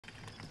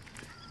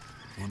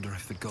Wonder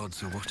if the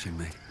gods are watching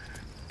me.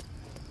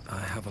 I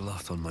have a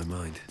lot on my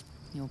mind.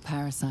 Your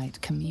parasite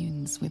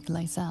communes with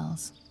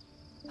Lyselle's.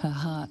 Her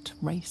heart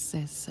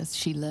races as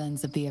she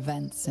learns of the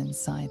events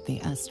inside the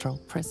astral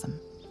prism.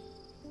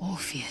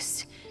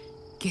 Orpheus,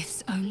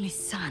 Gith's only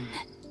son.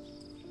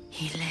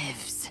 He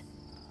lives.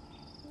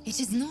 It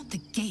is not the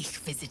Geich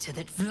visitor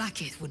that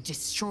Vlaakith would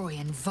destroy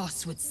and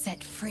Voss would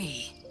set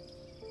free.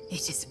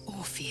 It is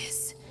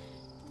Orpheus,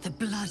 the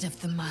blood of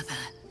the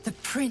mother, the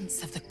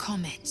prince of the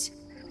comet.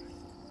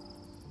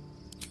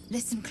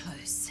 Listen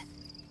close.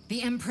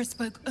 The Emperor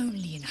spoke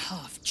only in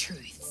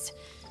half-truths.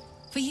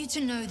 For you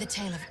to know the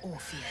tale of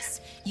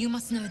Orpheus, you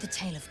must know the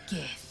tale of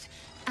Gith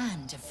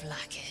and of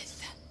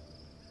Vlaakith.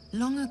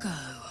 Long ago,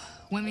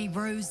 when we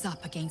rose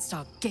up against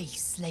our Geich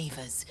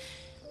slavers,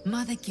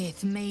 Mother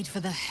Gith made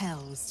for the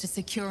Hells to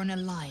secure an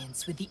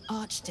alliance with the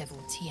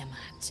archdevil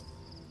Tiamat.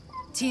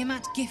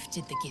 Tiamat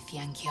gifted the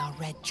Githyanki our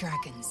red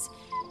dragons.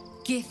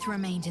 Gith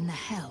remained in the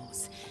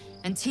Hells,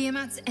 and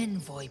Tiamat's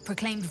envoy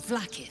proclaimed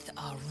Vlaakith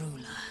our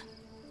ruler.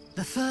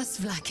 The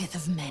first Vlaakith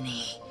of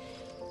many.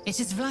 It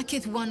is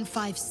Vlaakith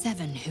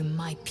 157 whom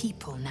my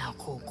people now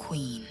call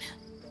Queen.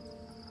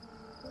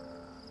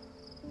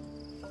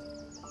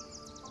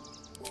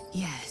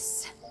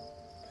 Yes.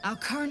 Our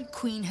current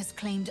queen has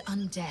claimed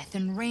undeath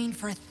and reigned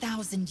for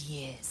 1,000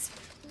 years.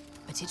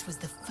 But it was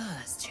the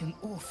first whom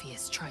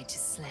Orpheus tried to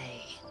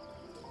slay.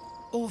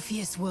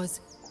 Orpheus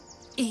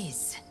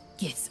is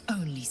Gith's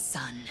only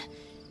son.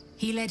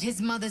 He led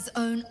his mother's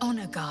own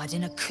honor guard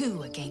in a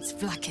coup against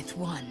Vlaakith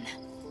I.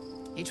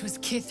 It was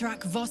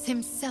Kithrak Voss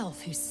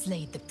himself who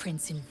slayed the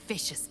prince in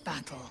vicious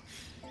battle.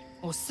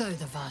 Or so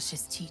the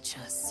Varshas teach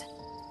us.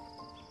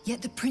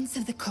 Yet the Prince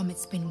of the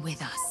Comet's been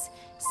with us,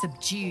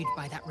 subdued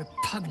by that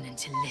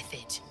repugnant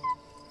Illithid.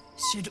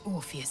 Should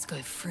Orpheus go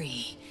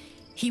free,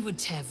 he would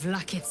tear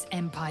Vlaakith's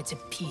empire to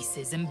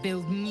pieces and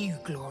build new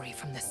glory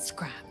from the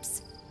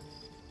scraps.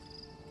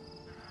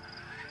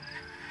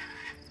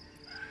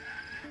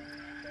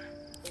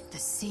 The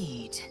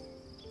seed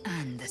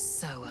and the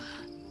sower.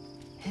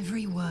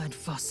 Every word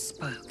Voss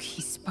spoke,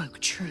 he spoke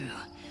true.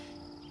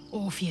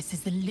 Orpheus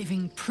is the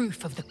living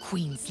proof of the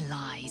Queen's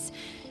lies,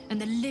 and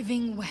the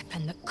living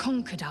weapon that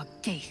conquered our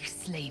Geich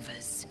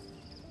slavers.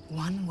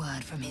 One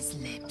word from his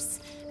lips,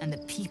 and the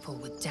people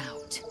would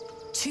doubt.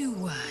 2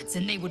 words,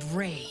 and they would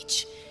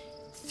rage.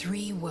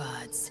 3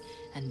 words,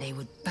 and they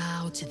would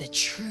bow to the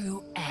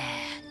true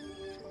heir.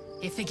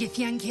 If the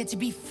Githyanki are to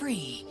be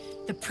free,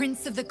 the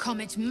Prince of the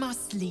Comet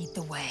must lead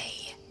the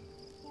way.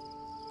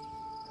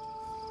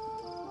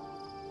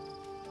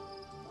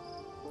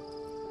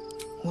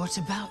 What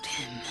about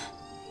him?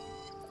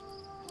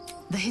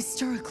 The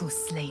historical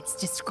slates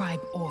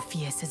describe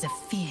Orpheus as a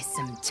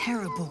fearsome,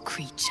 terrible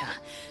creature,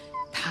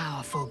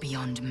 powerful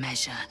beyond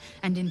measure,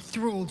 and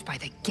enthralled by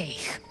the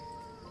Geich.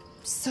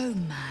 So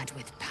mad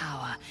with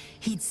power,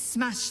 he'd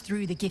smash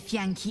through the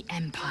Githyanki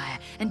Empire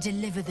and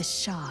deliver the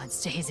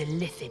shards to his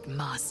Illithid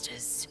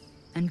masters.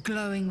 And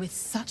glowing with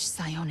such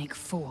psionic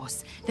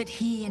force that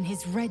he and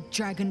his red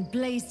dragon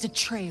blazed a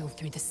trail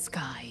through the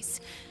skies.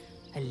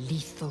 A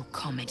lethal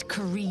comet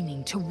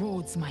careening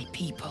towards my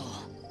people.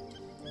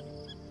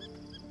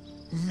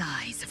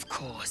 Lies, of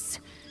course.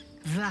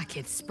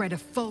 Vlaakith spread a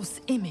false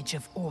image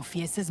of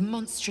Orpheus as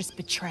monstrous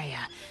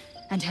betrayer,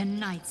 and her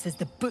knights as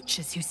the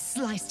butchers who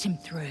sliced him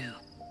through.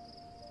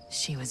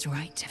 She was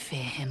right to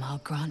fear him, I'll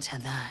grant her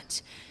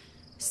that.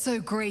 So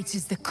great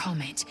is the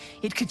comet,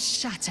 it could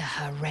shatter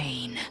her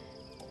reign.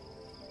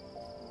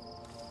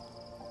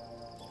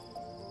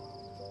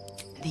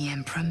 The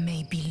Emperor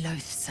may be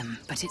loathsome,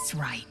 but it's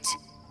right.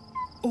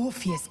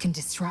 Orpheus can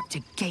disrupt a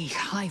Geich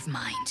hive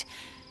mind.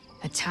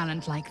 A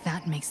talent like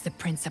that makes the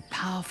Prince a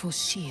powerful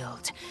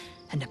shield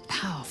and a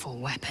powerful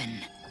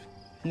weapon.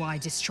 Why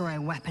destroy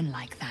a weapon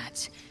like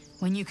that,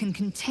 when you can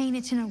contain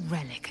it in a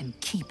relic and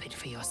keep it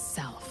for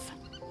yourself?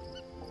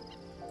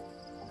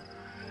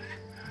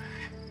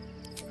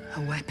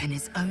 A weapon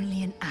is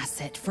only an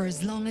asset for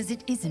as long as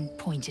it isn't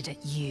pointed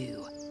at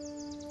you.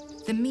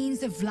 The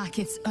means of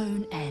Vlaakith's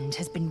own end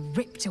has been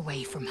ripped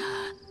away from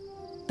her.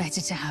 Better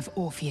to have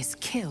Orpheus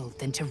killed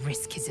than to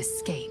risk his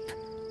escape.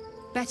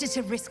 Better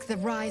to risk the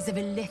rise of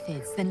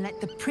Illithids than let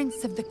the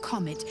Prince of the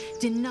Comet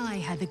deny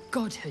her the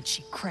godhood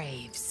she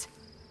craves.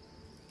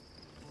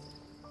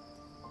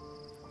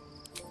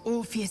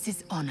 Orpheus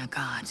is honor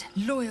guard,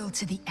 loyal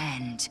to the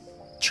end.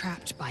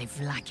 Trapped by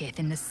Vlaakith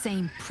in the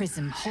same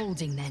prism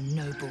holding their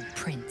noble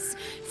prince,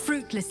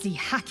 fruitlessly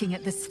hacking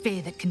at the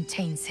sphere that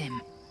contains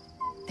him.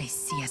 They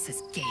see us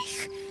as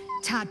Geich,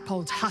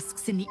 tadpoled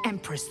husks in the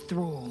Emperor's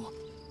thrall.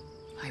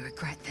 I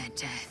regret their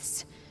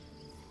deaths,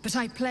 but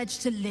I pledge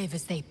to live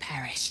as they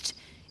perished,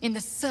 in the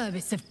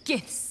service of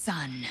Gith's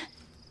son.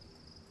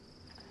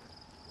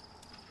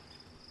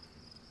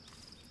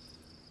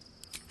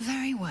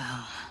 Very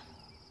well.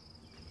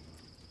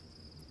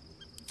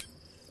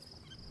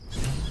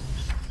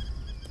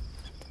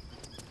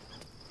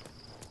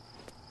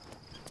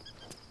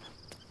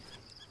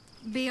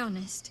 Be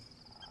honest.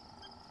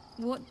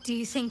 What do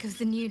you think of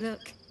the new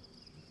look?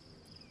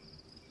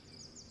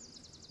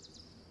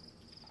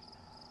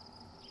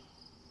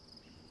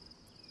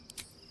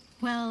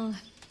 Well,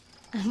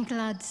 I'm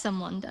glad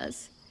someone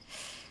does.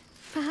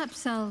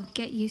 Perhaps I'll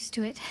get used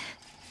to it.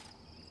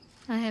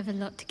 I have a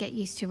lot to get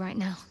used to right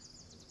now.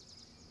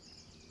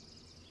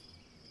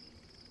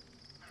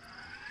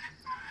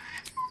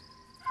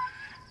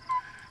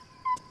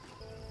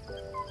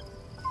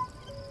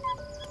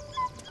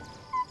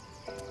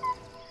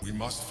 We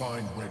must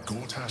find where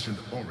Gortash and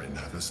Orin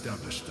have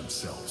established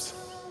themselves,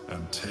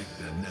 and take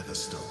their nether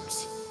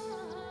stones.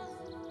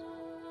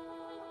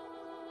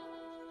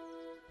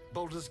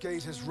 Baldur's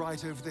Gate is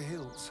right over the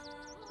hills.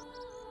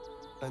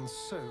 And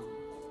so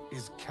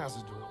is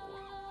Cazador.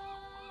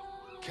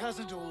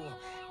 Cazador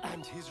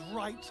and his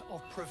rite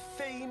of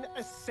profane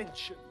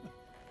ascension.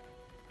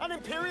 An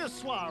imperial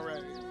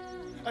soiree,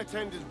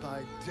 attended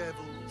by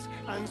devils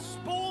and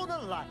spawn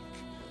alike.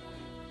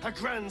 A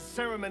grand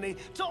ceremony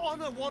to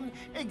honor one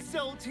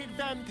exalted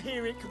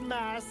vampiric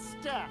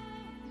master.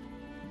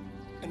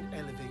 And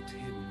elevate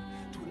him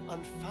to an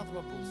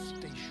unfathomable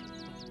station.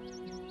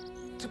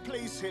 To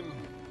place him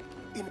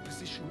in a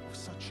position of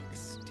such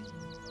esteem.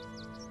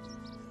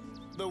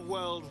 The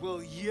world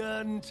will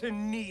yearn to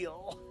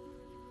kneel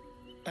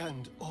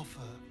and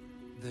offer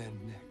their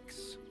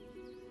necks.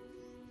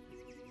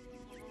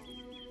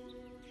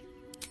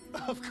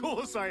 Of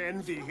course I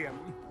envy him.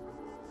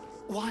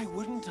 Why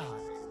wouldn't I?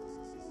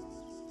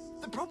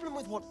 The problem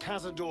with what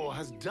Cazador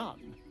has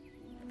done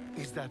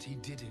is that he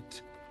did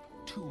it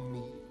to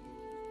me.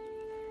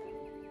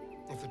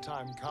 If the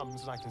time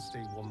comes and I can stay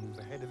one move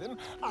ahead of him,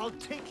 I'll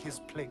take his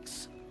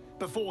place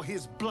before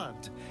his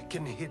blood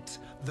can hit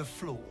the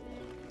floor.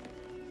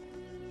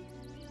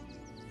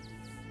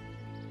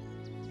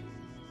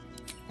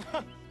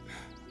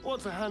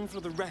 What's a handful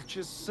of the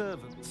wretch's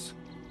servants?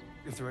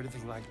 If they're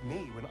anything like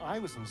me when I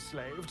was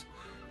enslaved,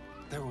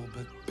 they're all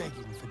but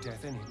begging for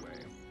death anyway.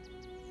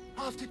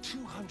 After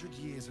 200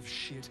 years of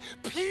shit,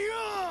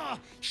 pure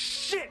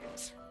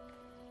shit!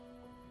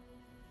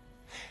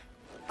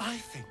 I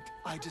think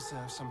I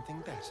deserve something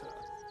better.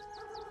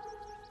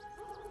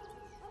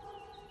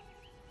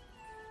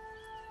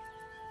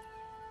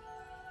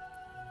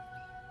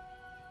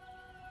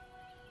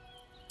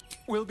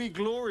 We'll be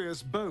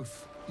glorious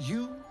both,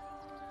 you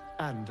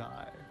and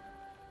I.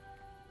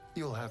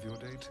 You'll have your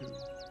day too.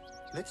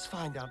 Let's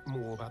find out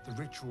more about the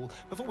ritual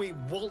before we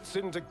waltz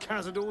into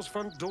Cazador's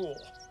front door.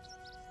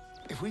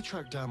 If we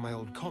track down my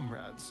old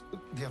comrades,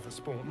 the other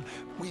spawn,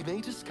 we may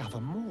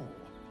discover more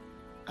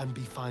and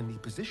be finely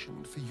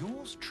positioned for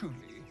yours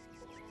truly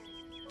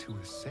to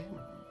ascend.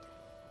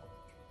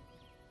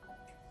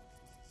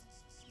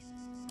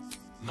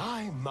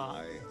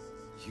 My,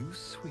 you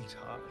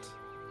sweetheart.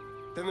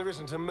 Then there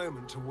isn't a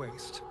moment to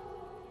waste.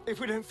 If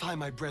we don't find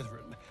my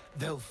brethren,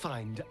 they'll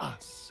find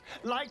us,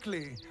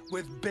 likely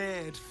with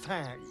bared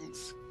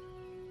fangs.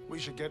 We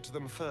should get to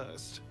them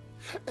first.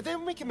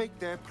 Then we can make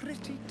their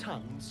pretty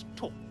tongues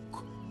talk.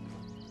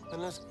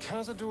 Unless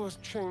Cazador's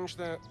changed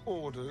their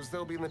orders,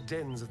 they'll be in the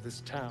dens of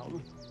this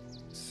town,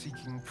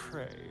 seeking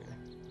prey.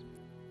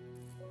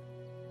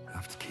 I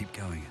have to keep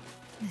going.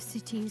 The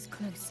city is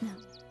close now.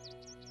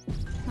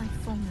 My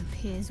former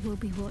peers will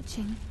be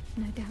watching,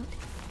 no doubt.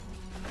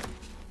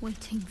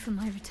 Waiting for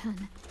my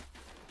return.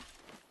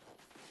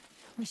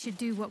 We should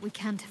do what we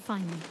can to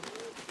find them.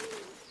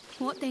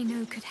 What they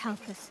know could help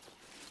us.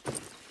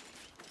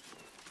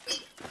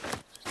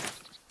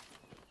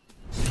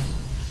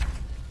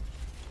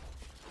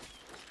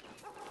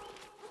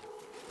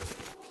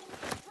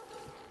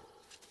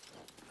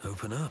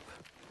 Open up.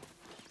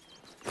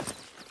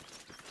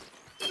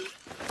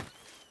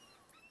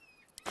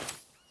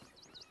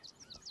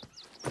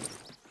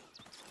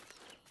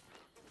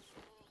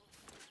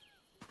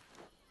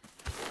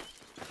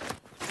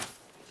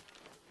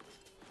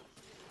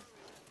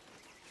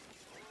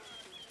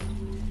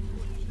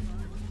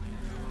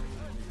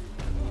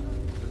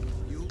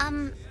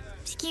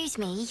 Excuse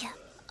me,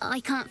 I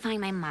can't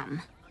find my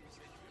mum.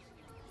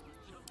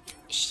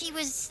 She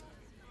was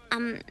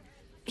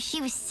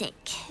sick.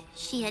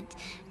 She had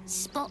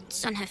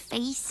spots on her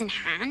face and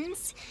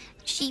hands.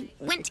 She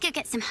went to go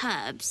get some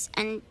herbs,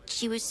 and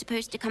she was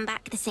supposed to come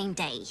back the same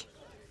day.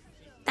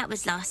 That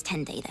was last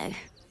 10 day, though.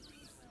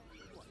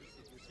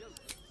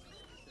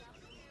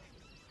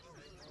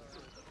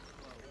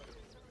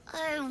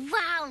 Oh,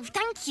 wow,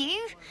 thank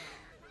you.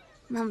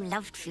 Mum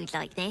loved food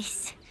like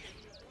this.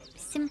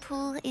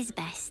 Simple is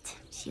best,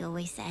 she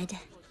always said.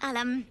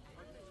 I'll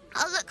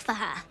look for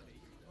her.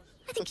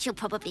 I think she'll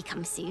probably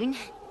come soon.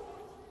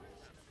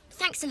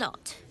 Thanks a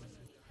lot.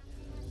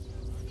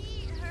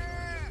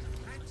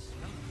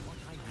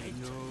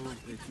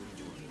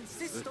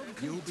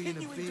 You'll be in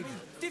a big,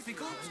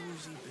 difficult,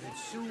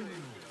 soon.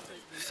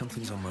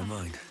 Something's on my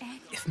mind.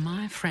 If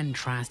my friend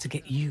tries to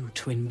get you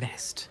to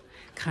invest,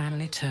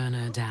 kindly turn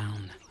her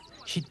down.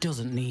 She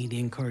doesn't need the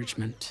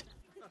encouragement.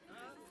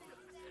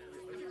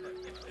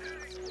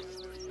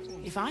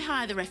 If I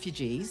hire the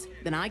refugees,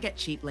 then I get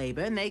cheap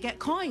labor and they get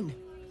coin.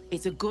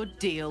 It's a good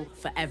deal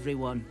for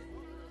everyone.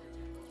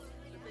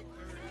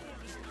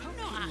 I'm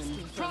not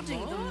asking for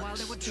prodding them while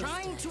they were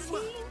trying to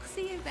work.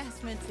 Teensy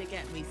investment to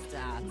get me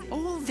started.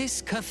 All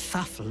this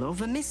kerfuffle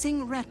over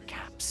missing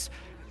redcaps.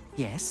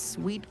 Yes,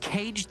 we'd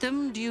caged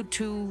them due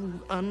to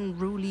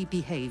unruly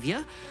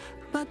behavior,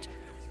 but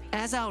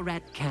as our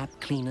redcap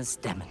cleaners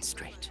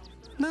demonstrate,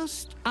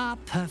 most are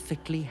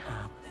perfectly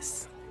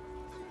harmless.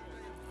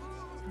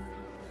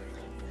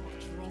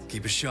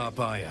 Keep a sharp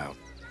eye out.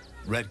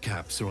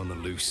 Redcaps are on the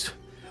loose.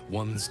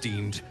 One's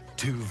deemed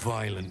too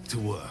violent to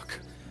work.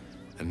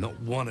 And not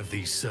one of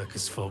these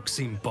circus folk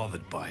seemed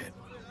bothered by it.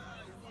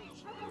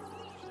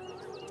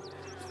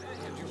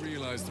 Did you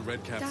realize the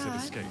redcaps had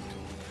escaped?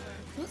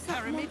 What's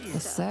that? The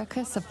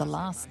Circus of the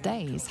Last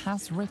Days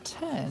has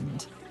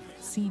returned.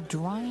 See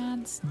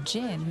Dryads,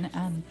 Jin,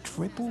 and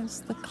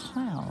Dribbles the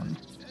Clown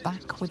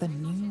back with a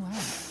new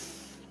act.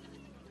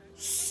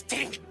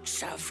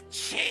 Stinks of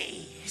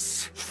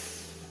cheese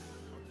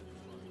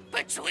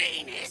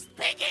between his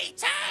piggy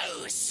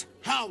toes!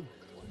 How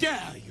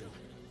dare you!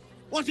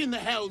 What in the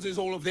hells is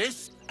all of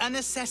this? A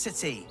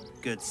necessity,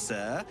 good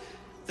sir.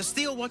 The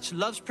Steel Watch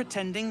loves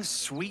pretending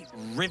sweet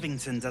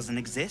Rivington doesn't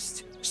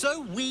exist.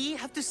 So we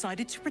have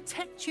decided to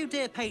protect you,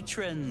 dear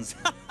patrons.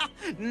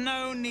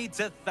 No need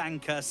to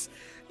thank us.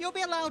 You'll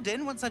be allowed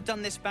in once I've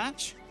done this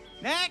batch.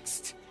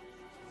 Next!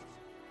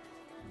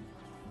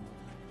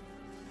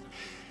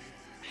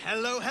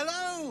 Hello,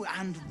 hello,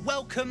 and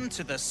welcome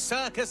to the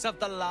Circus of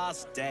the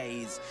Last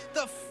Days,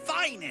 the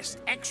finest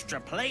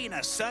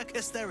extra-planar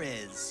circus there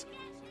is.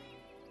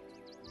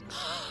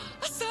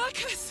 A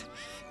circus!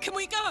 Can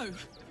we go?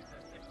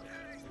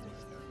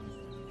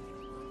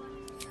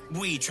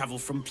 We travel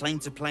from plane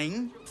to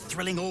plane,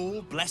 thrilling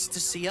all blessed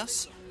to see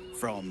us.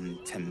 From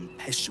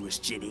tempestuous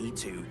Ginny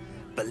to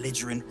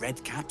belligerent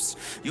redcaps,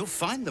 you'll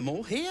find them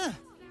all here.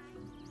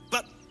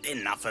 But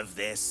enough of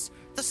this.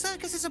 The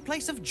circus is a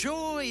place of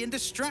joy and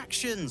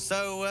distraction,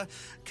 so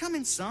come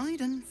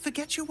inside and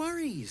forget your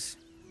worries.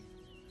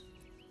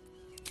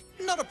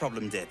 Not a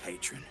problem, dear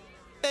patron.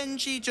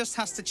 Benji just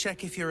has to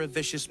check if you're a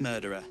vicious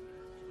murderer.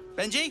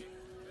 Benji?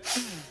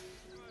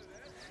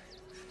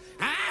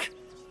 Ah!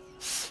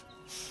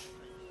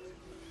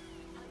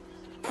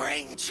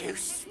 Brain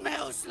juice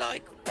smells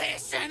like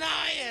piss and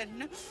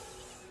iron.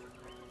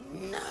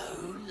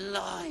 No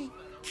like.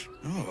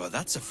 Oh,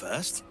 that's a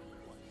first.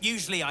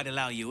 Usually I'd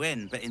allow you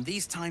in, but in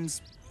these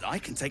times, I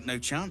can take no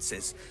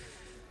chances.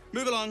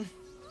 Move along.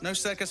 No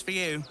circus for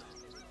you.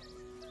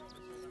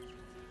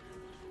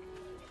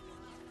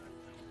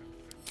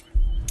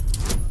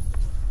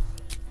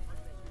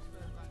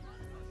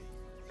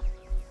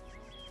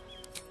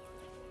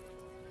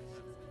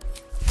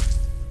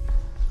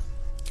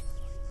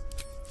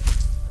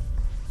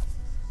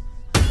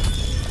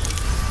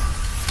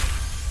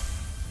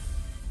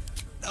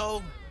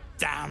 Oh,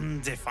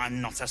 damned if I'm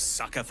not a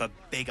sucker for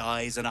big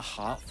eyes and a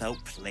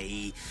heartfelt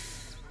plea.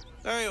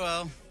 Very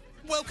well.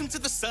 Welcome to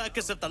the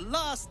Circus of the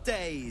Last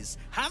Days.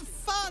 Have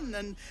fun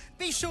and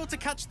be sure to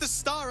catch the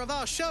star of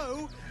our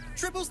show,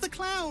 Dribbles the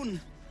Clown.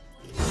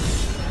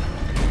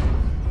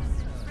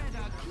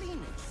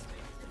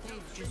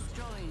 They've just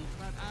joined,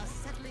 but are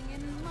settling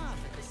in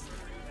marvelous.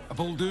 A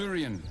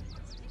Baldurian.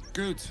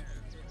 Good.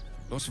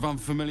 Lots of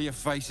unfamiliar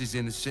faces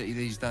in the city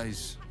these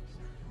days.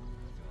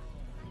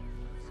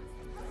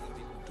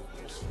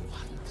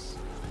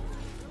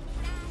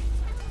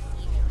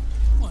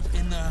 What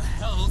in the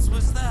hells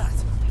was that?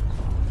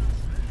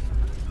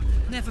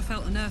 Never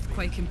felt an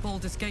earthquake in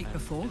Baldur's Gate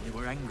before. They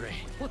were angry.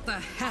 What the I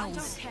hells?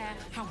 don't care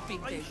how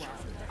big they were.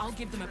 I'll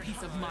give them a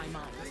piece of my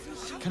mind.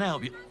 Can I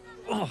help you?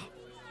 Oh,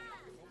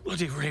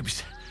 bloody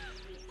ribs.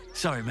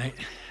 Sorry, mate.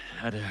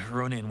 Had a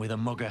run-in with a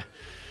mugger.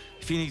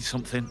 If you need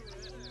something,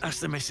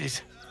 ask the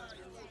missus.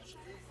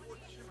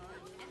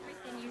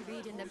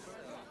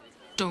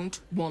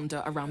 Don't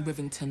wander around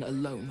Rivington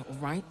alone, all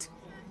right?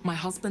 My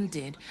husband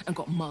did and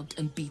got mugged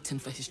and beaten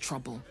for his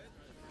trouble.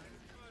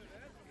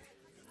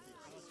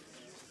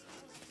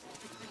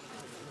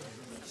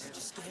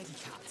 Just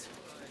scaredy cat.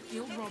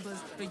 Ill robbers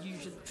are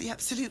usually... The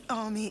Absolute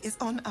Army is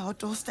on our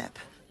doorstep.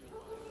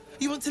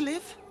 You want to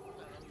live?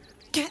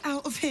 Get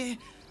out of here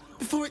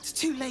before it's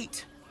too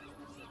late.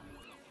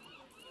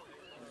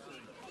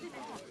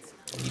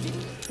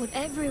 Would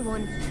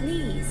everyone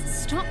please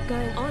stop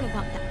going on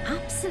about the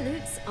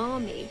Absolute's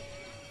army?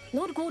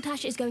 Lord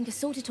Gortash is going to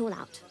sort it all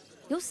out.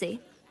 You'll see.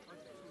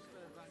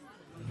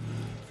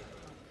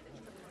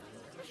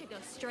 I should go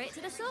straight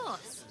to the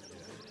source.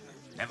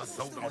 Never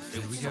thought I'd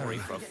feel sorry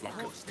for a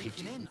flock of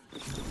pigeons.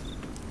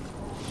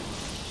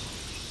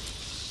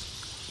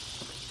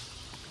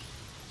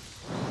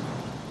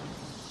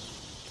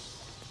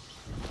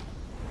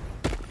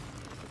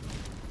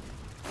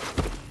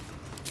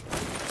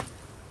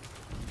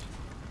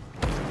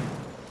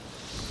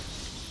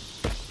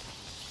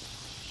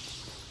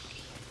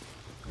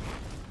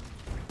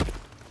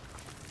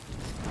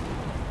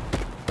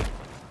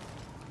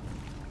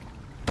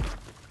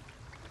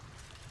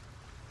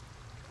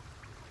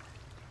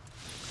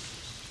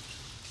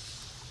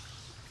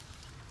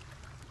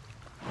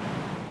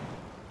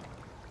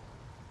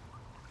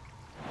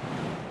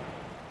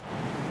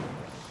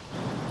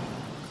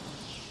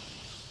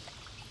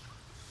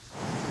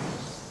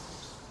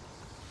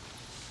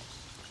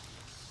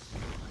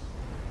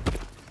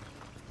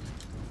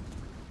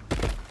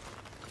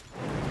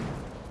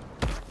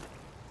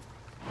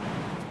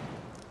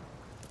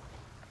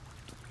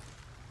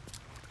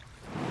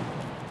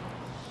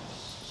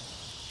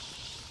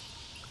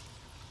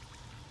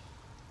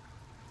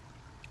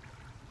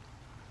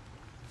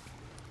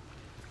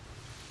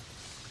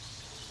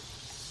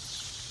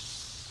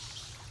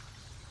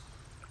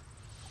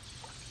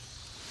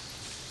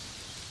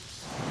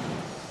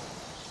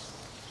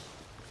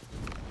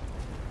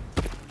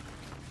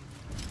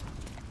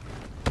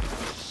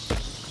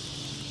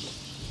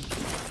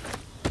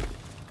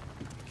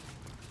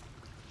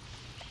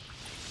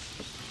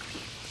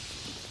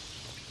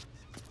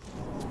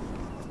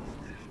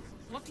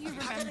 What do you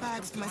Pack remember?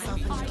 bags for myself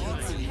and the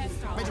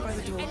kids. Ready by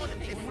the door.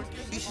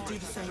 You should do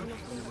the same.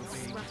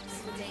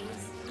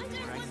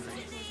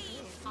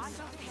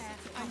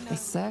 The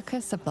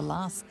Circus of the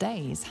Last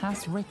Days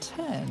has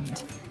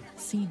returned.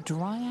 See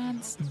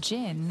Dryads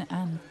Jin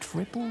and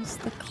Dribbles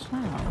the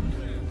Clown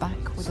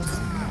back with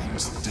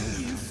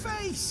a New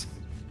face!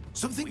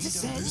 Something to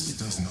say? This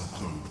does not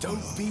bode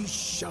Don't be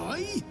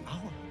shy.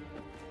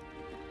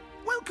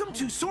 Welcome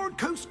to Sword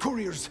Coast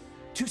Couriers.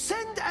 To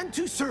send and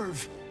to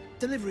serve.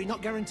 Delivery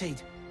not guaranteed.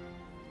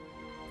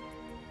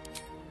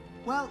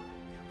 Well,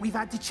 we've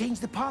had to change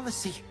the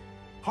policy.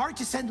 Hard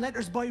to send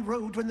letters by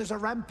road when there's a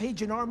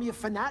rampaging army of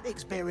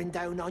fanatics bearing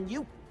down on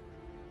you.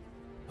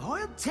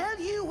 I'll tell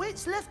you,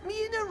 it's left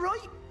me in a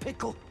right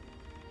pickle.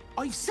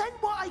 I've sent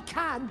what I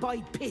can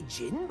by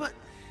pigeon, but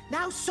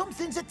now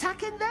something's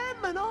attacking them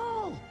and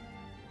all.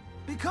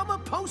 Become a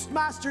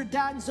postmaster,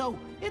 Danzo.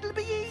 It'll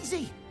be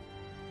easy.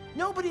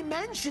 Nobody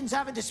mentions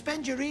having to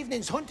spend your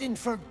evenings hunting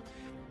for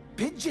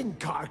pigeon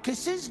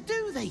carcasses,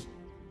 do they?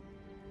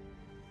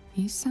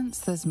 You sense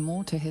there's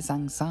more to his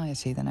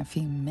anxiety than a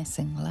few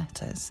missing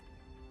letters.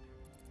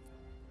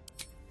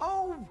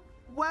 Oh,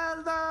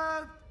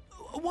 well,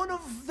 one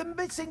of the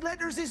missing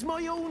letters is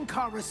my own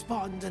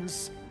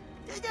correspondence.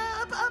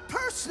 A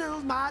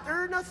personal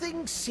matter,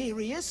 nothing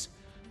serious.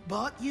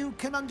 But you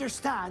can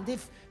understand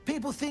if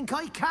people think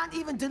I can't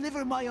even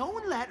deliver my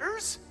own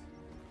letters,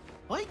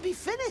 I'd be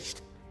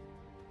finished.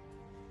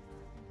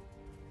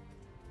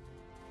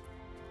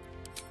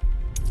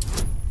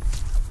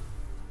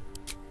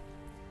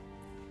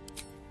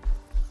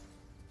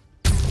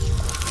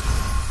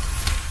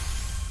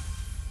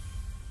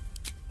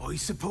 I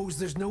suppose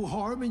there's no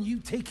harm in you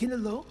taking a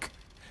look.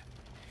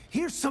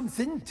 Here's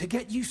something to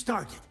get you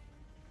started.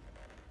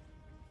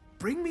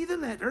 Bring me the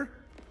letter,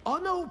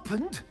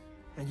 unopened,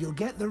 and you'll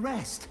get the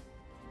rest.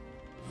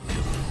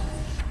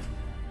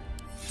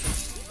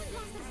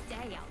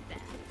 Stay out there.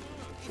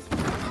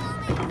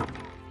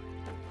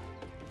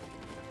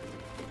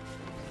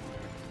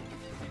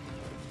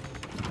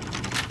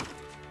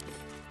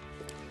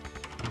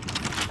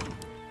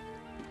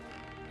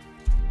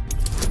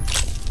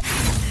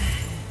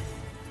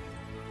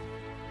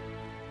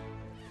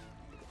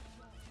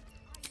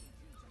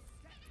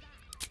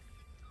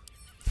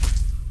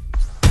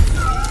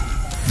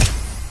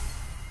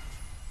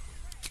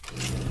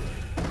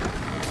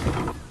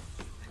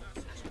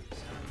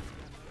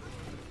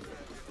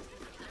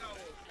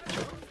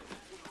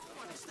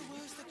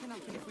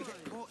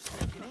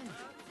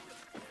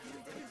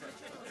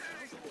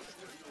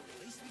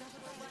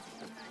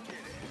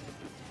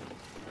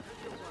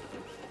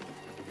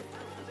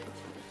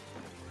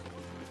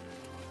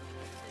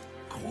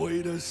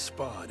 Quite a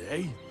spot,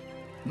 eh?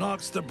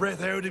 Knocks the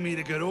breath out of me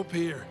to get up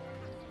here.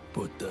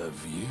 But the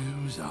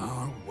views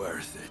are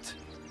worth it.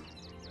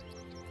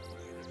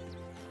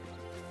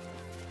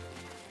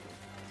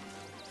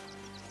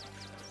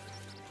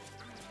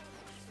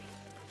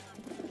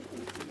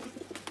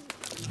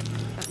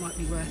 That might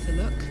be worth a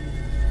look.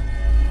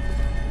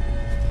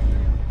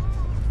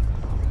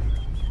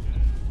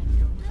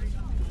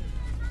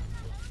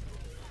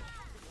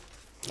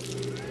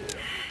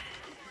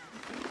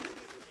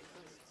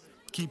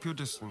 Keep your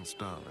distance,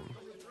 darling.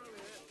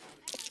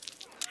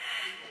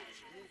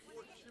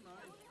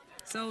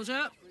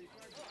 Soldier.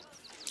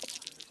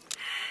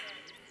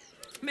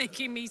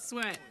 Making me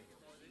sweat.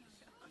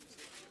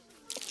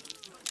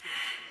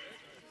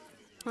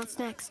 What's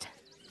next?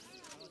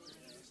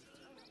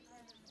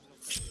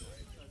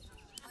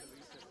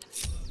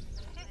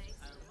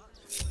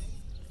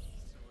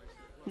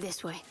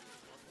 This way.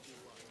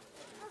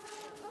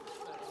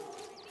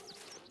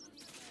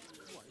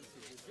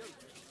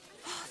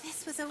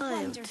 This was a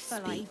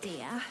wonderful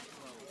idea.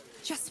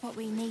 Just what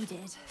we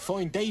needed.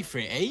 Fine day for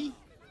it, eh?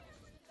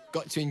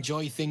 Got to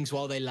enjoy things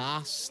while they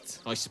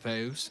last, I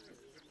suppose.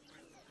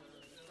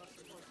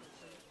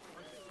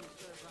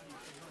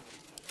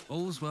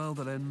 All's well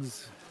that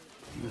ends...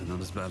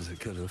 not as bad as it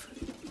could have.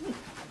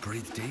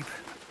 Breathe deep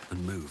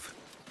and move.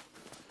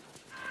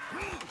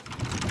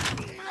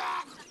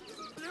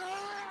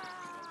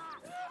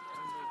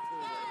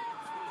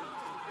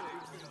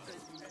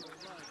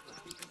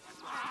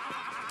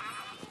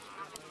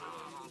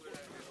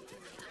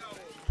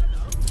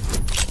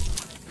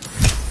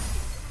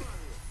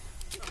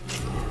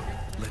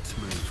 Let's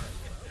move.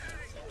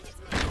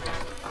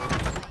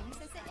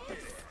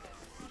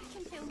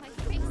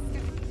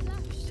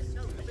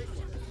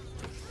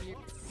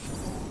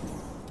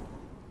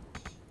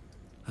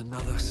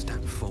 Another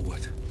step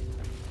forward.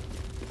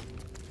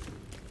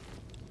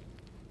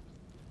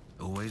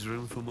 Always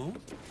room for more?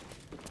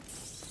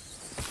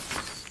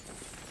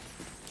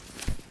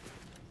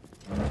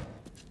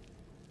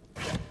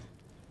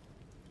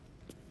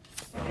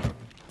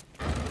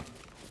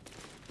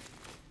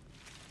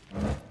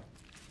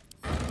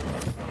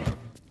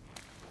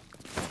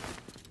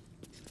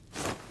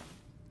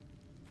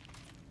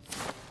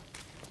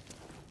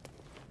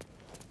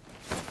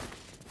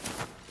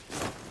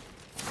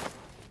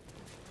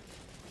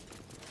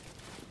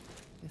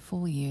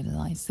 Before you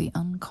lies the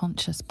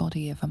unconscious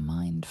body of a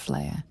mind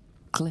flayer,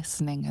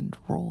 glistening and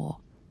raw.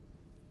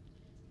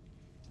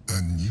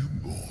 A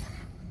newborn.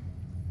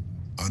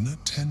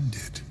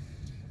 Unattended.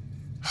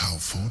 How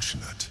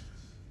fortunate.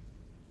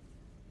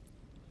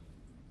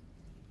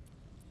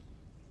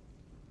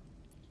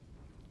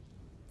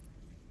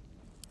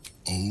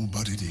 Oh,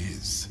 but it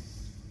is.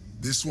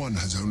 This one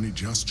has only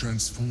just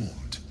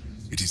transformed.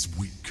 It is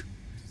weak,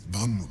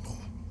 vulnerable.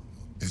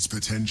 Its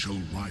potential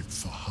ripe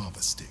for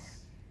harvesting.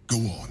 Go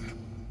on,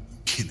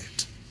 kill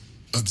it.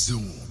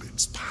 Absorb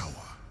its power.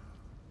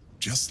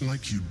 Just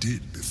like you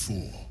did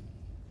before.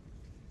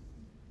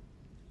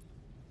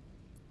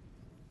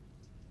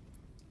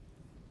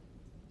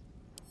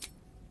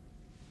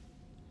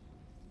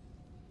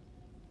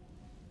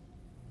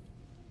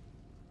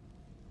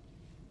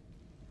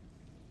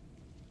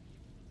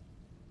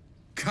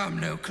 Come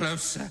no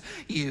closer,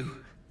 you.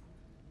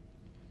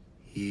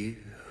 You.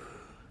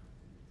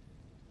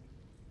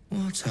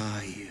 What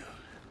are you?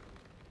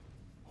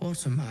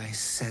 What am I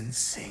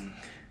sensing?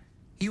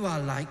 You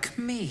are like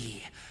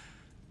me.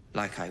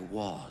 Like I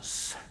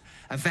was.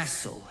 A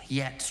vessel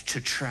yet to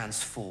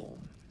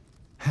transform.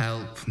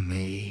 Help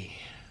me.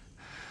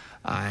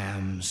 I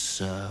am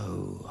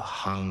so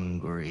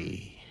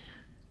hungry.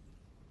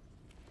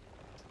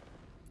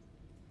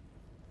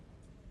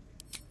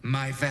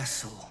 My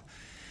vessel.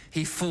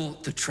 He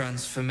fought the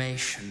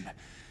transformation.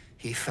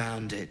 He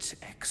found it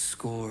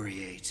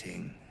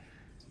excoriating.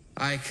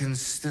 I can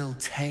still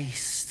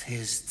taste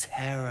his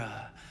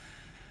terror.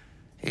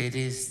 It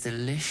is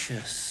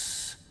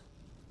delicious,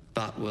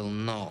 but will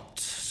not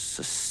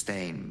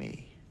sustain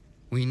me.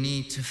 We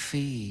need to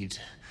feed.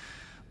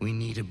 We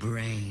need a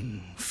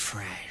brain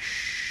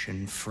fresh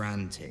and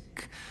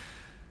frantic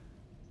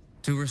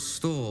to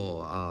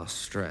restore our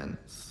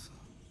strength.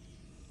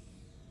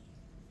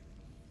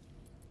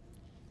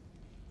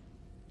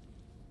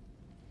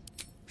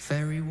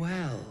 Very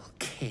well,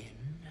 kin.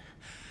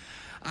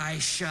 I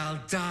shall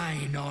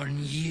dine on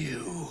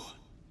you.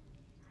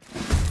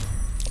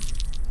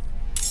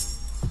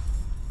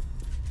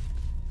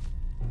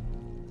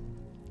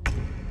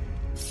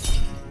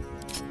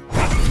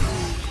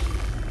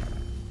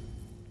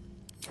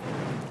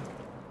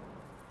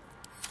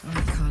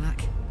 Alright,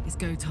 Karlak. It's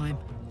go time.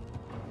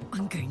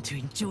 I'm going to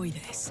enjoy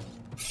this.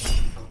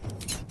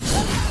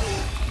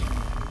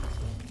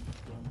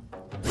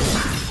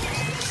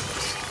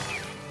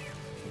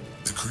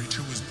 The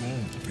creature was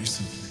born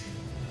recently.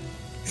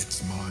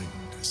 Its mind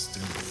is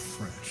still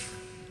fresh.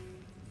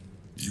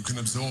 You can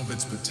absorb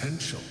its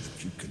potential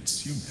if you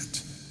consume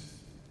it.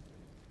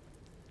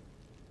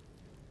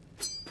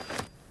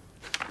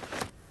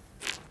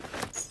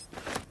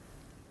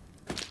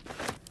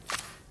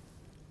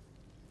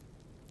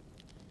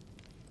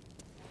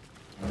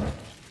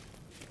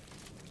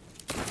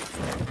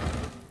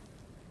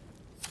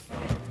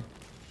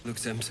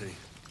 Looks empty.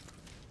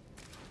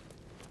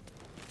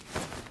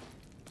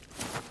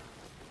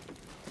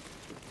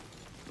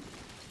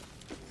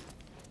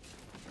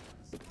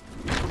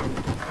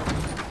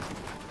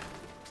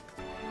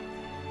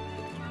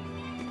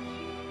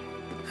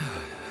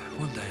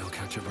 One day I'll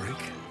catch a break.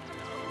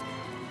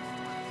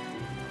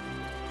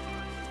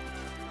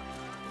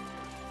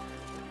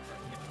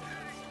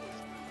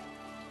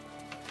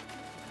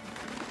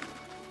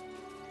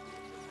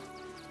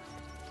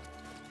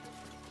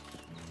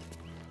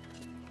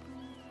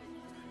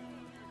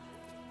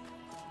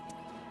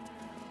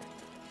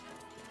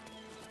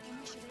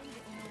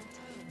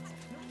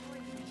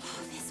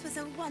 This was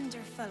a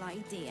wonderful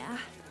idea.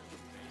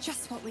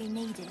 Just what we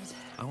needed.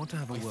 I want to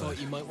have a word. I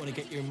thought you might want to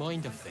get your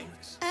mind off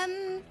things.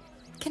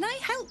 Can I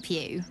help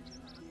you?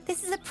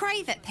 This is a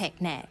private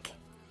picnic.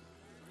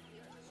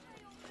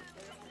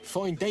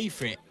 Fine day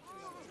for it.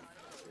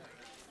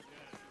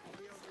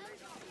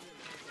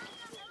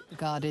 The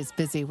guard is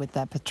busy with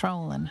their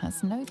patrol and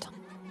has no time.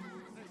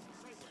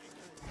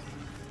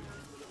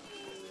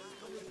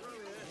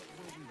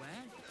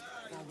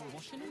 While we're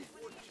washing them?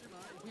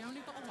 We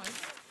only got to wait.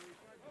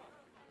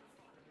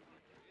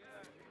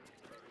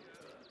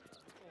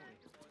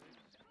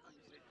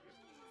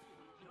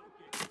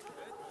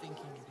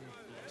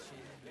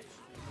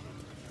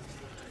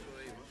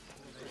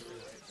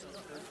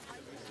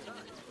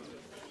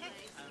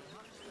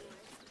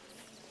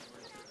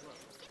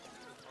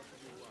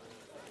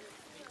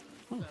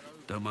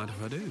 Don't mind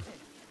if I do.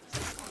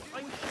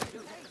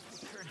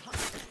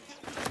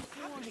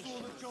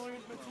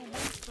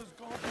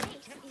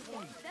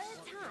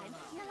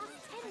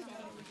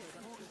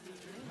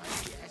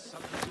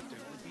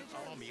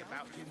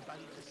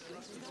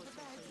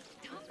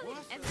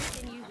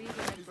 Everything you read in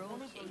the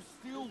broadsheet.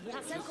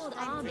 That so-called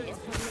army is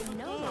probably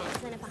no more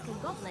than a pack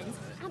of goblins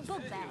and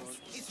bugbears.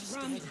 It's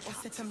run or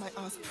sit on my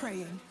ass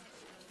praying.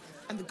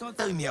 And the gods...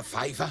 Do me a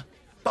favour.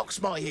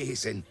 Box my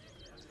ears in.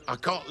 I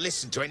can't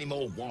listen to any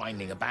more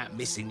whining about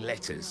missing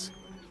letters.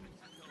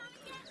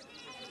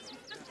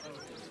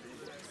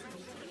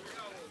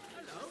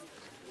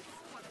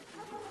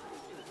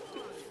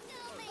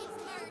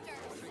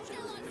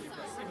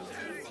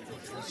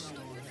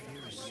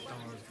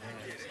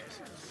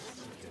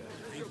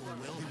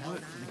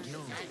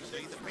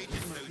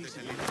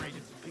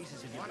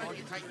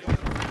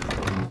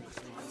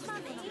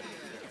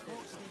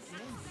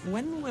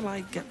 When will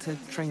I get to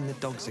train the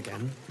dogs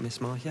again,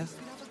 Miss Marcia?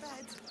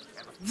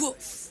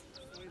 Woof!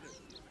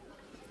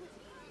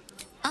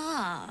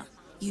 Ah,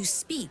 you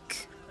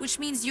speak, which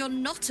means you're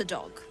not a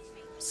dog.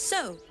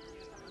 So,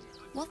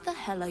 what the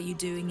hell are you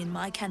doing in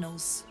my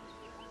kennels?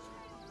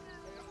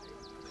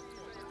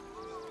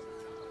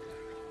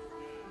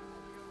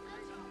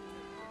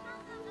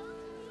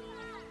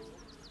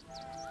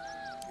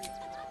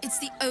 It's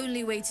the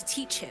only way to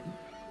teach him.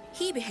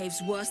 He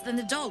behaves worse than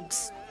the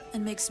dogs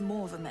and makes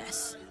more of a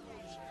mess.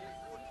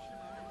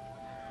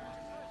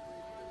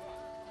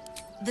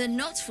 They're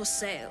not for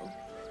sale.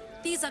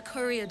 These are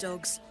courier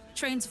dogs,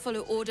 trained to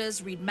follow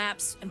orders, read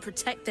maps, and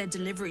protect their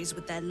deliveries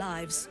with their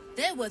lives.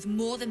 They're worth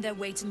more than their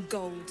weight in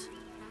gold.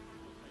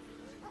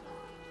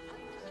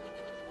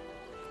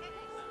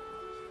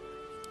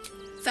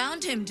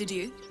 Found him, did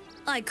you?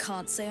 I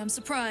can't say I'm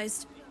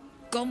surprised.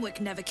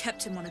 Gomwick never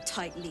kept him on a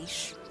tight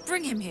leash.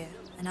 Bring him here,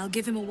 and I'll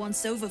give him a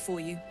once-over for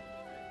you.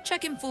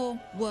 Check him for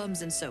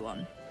worms and so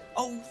on.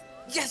 Oh,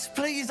 yes,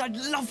 please, I'd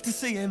love to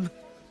see him.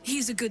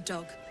 He's a good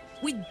dog.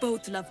 We'd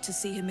both love to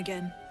see him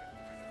again.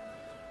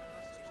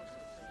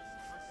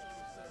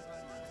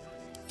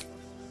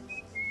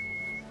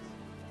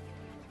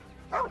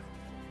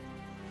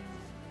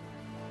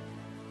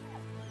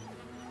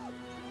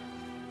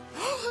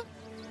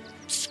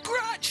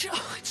 Scratch!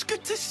 Oh, it's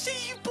good to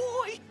see you,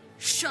 boy!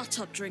 Shut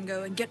up,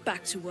 Dringo, and get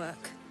back to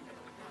work.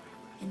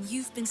 And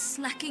you've been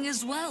slacking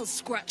as well,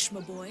 Scratch,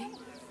 my boy.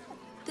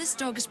 This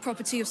dog is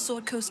property of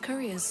Sword Coast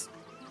Couriers.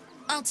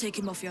 I'll take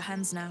him off your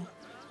hands now.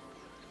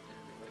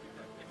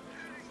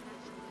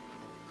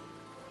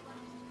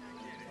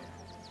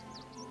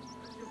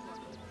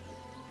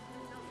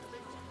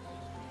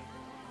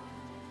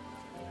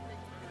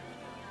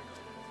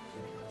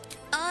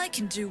 I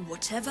can do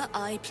whatever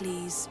I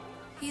please.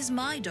 He's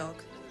my dog.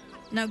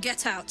 Now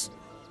get out.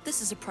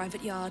 This is a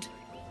private yard.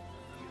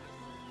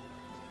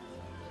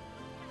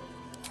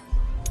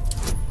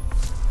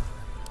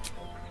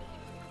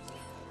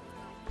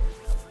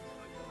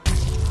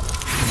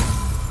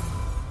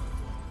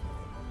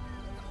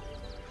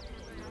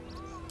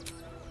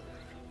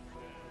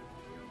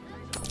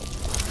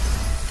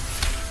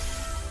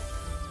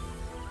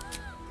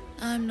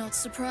 I'm not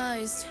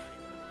surprised.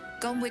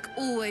 Gomwick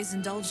always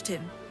indulged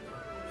him.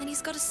 And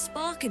he's got a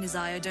spark in his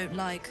eye I don't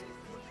like.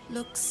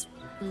 Looks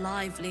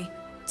lively.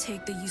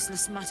 Take the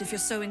useless mutt if you're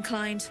so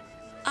inclined.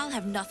 I'll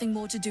have nothing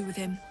more to do with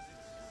him.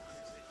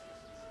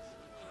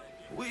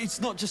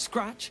 It's not just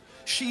Scratch.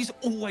 She's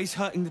always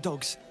hurting the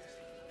dogs.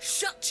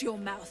 Shut your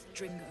mouth,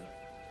 Dringo.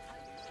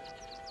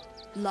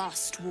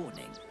 Last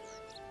warning.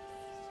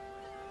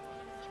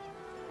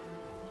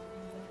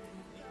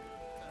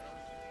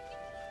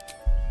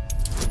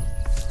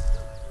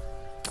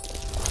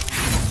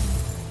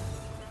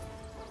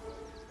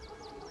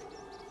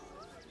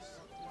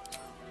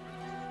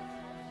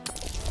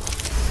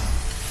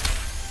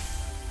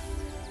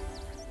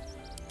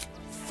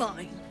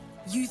 Fine.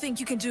 You think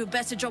you can do a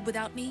better job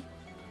without me?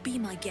 Be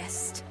my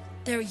guest.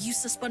 They're a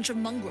useless bunch of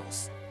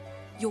mongrels.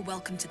 You're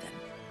welcome to them.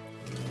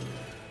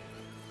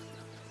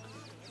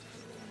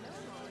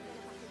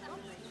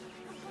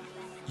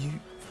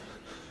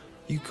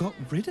 You got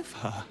rid of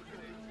her?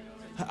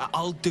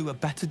 I'll do a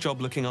better job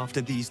looking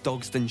after these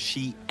dogs than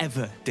she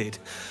ever did.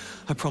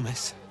 I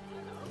promise.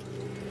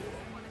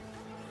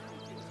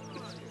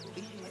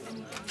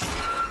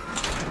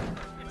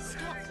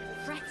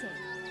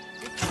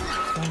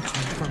 Thank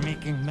you for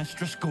making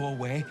Mistress go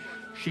away.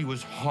 She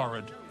was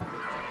horrid.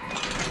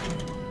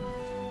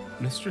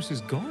 Mistress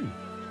is gone.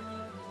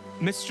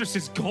 Mistress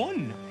is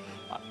gone!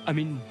 I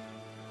mean,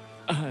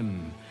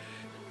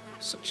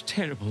 such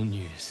terrible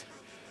news.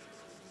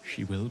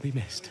 She will be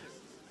missed.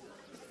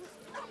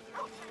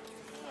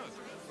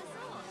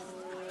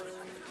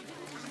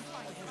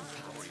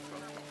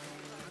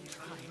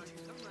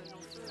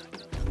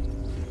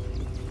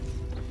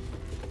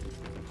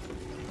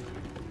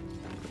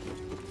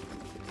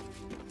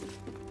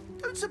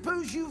 Don't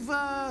suppose you've,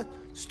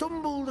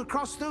 stumbled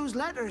across those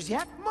letters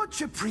yet?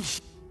 Much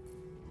appreciated.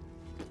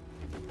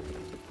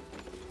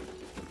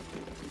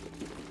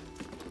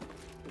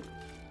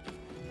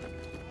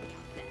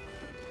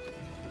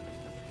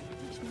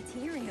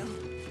 Material.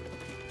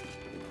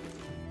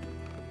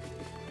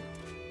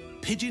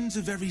 Pigeons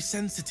are very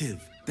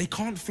sensitive. They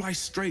can't fly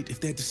straight if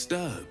they're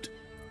disturbed.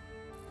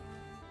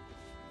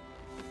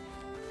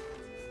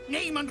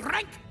 Name and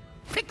rank!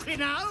 Quickly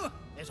now!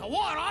 There's a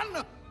war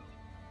on!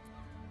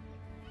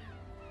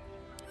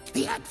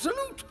 The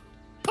absolute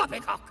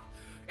poppycock!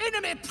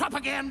 Enemy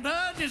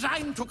propaganda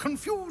designed to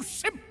confuse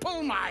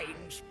simple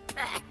minds.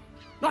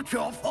 Not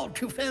your fault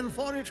you fell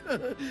for it.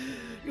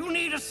 You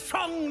need a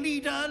strong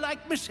leader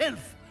like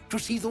myself to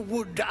see the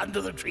wood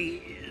under the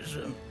trees.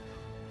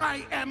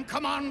 I am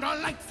Commander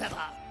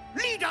Lightfeather,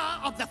 leader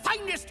of the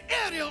finest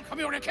aerial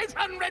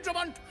communication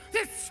regiment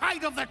this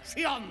side of the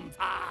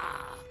Triumpha.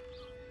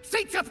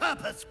 State your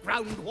purpose,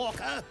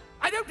 Groundwalker.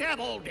 I don't have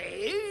all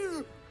day.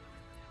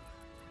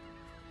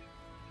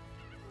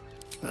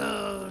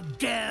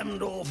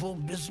 damned awful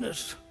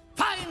business.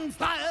 Fine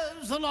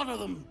flyers, a lot of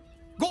them.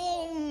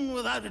 Gone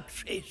without a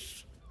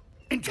trace.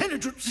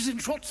 Intelligence is in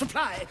short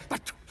supply,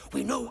 but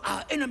we know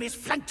our enemies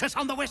flanked us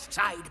on the west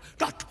side,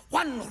 not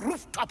one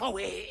rooftop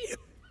away.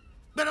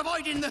 They're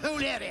avoiding the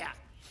whole area.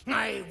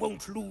 I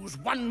won't lose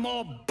one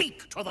more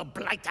beak to the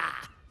blighter.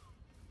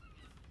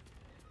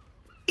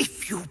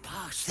 If you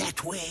pass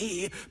that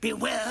way,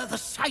 beware the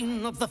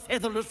sign of the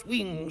featherless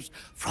wings.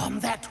 From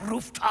that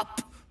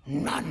rooftop,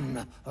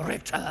 none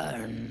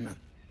return.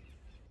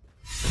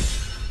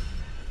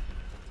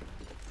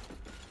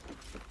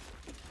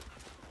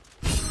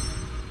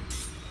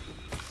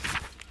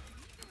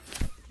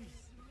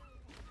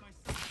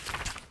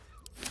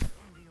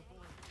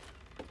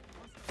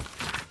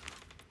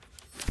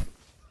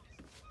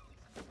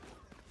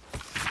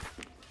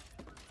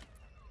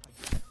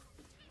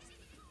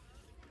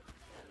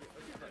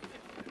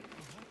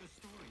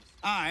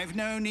 I've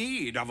no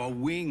need of a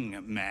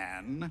wing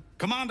man.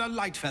 Commander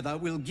Lightfeather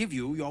will give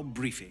you your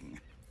briefing.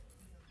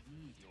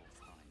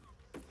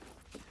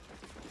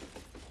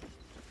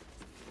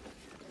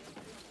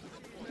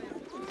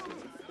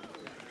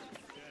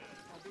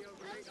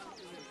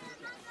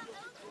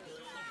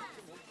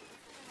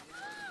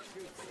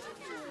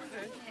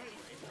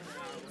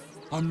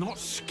 I'm not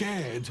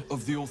scared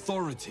of the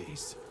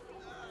authorities.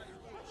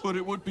 But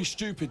it would be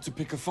stupid to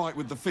pick a fight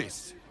with the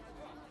fist,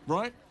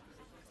 right?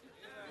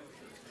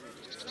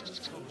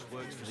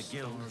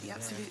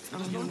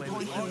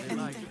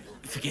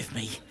 Forgive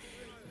me,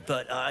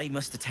 but I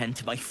must attend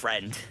to my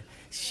friend.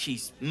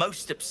 She's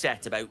most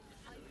upset about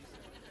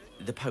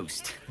the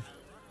post.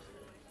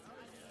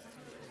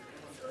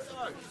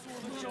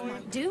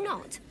 Do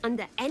not,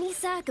 under any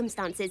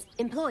circumstances,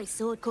 employ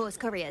Sword Course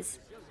couriers.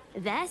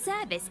 Their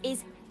service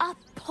is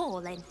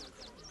appalling.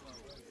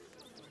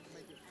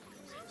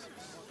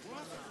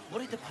 What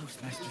did the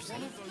postmaster say?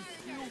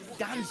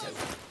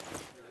 Danzo.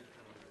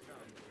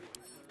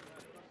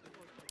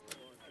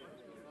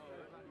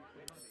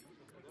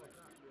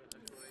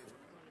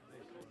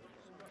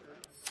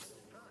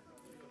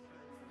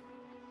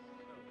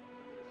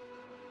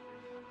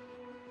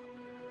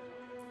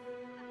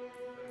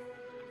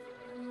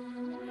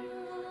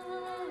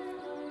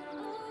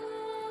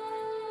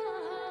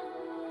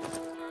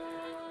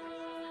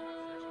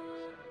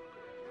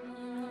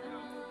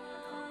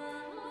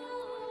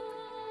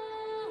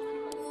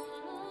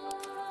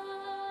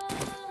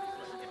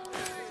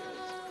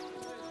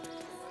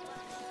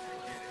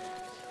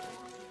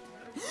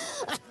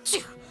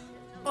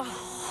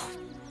 Oh,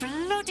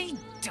 bloody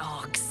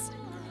dogs.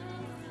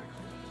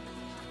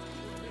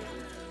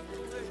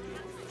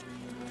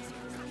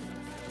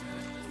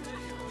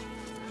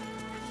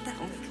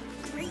 That'll make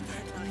a great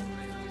headline.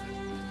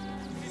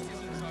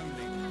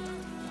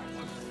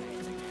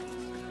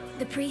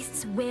 The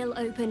priests will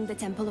open the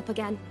temple up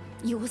again.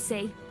 You will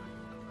see.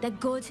 They're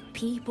good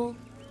people,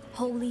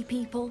 holy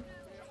people.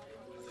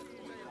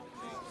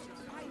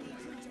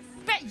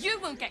 Bet you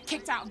won't get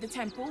kicked out of the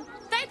temple.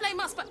 They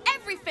blame us for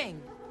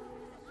everything.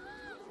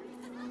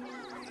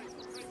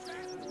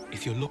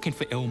 If you're looking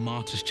for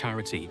Ilmater's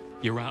charity,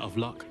 you're out of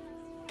luck.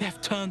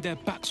 They've turned their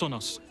backs on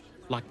us,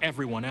 like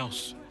everyone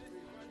else.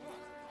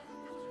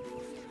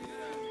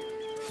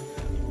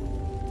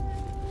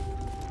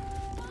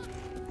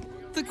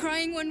 The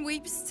Crying One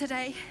weeps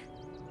today.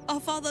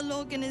 Our father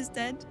Lorgan is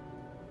dead.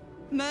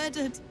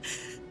 Murdered.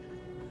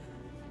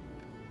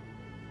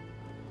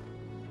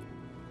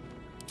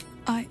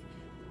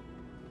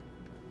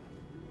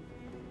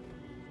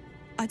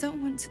 I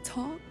don't want to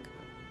talk.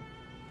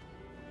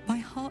 My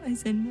heart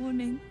is in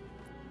mourning.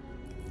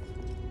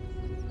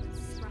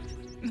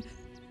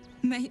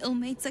 May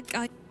Ilmater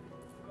guide.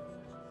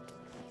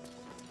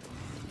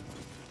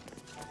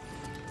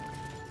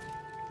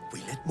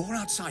 We let more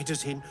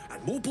outsiders in,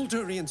 and more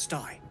Baldurians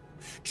die.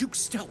 Duke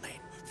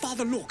Stelmane,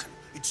 Father Lorcan,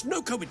 it's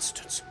no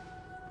coincidence.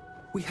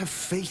 We have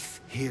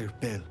faith here,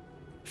 Bill.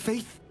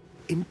 Faith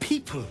in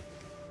people,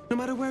 no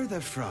matter where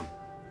they're from.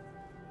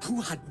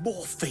 Who had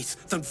more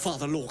faith than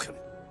Father Lorcan?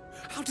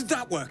 How did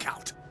that work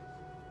out?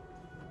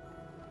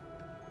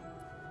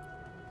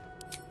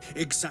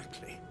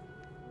 Exactly.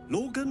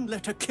 Lorgan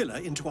let a killer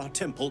into our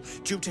temple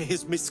due to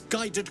his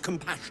misguided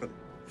compassion.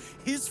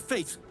 His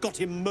faith got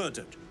him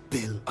murdered.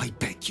 Bill, I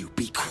beg you,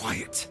 be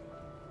quiet.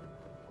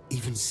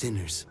 Even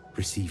sinners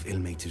receive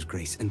Ilmater's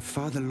grace, and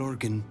Father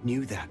Lorgan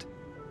knew that.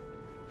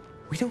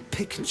 We don't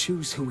pick and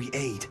choose who we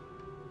aid.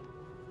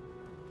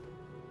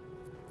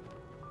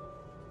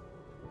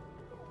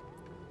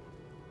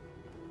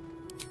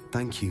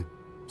 Thank you,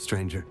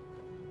 stranger.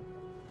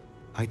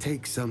 I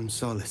take some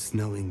solace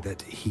knowing that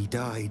he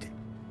died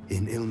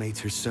in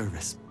Ilmater's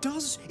service.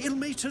 Does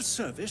Ilmater's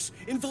service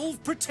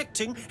involve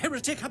protecting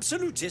heretic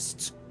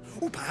absolutists?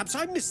 Or perhaps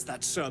I missed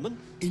that sermon.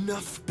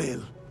 Enough,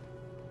 Bill.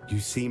 You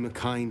seem a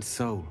kind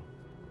soul.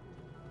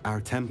 Our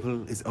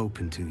temple is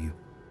open to you.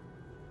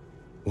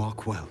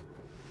 Walk well.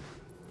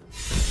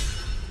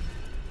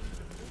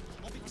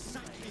 Of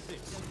exactly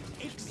this.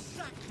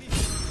 Exactly.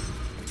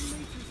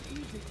 Ilmater's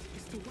edict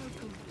is to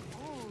welcome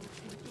all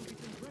into his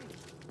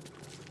embrace.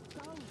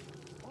 Down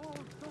all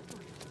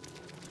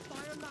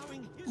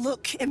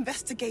Look,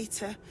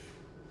 investigator.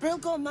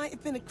 Brilgor might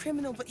have been a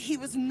criminal, but he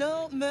was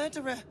no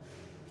murderer.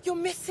 You're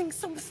missing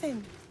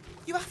something.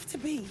 You have to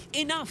be.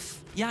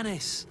 Enough,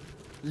 Yanis.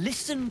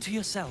 Listen to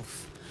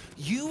yourself.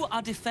 You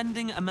are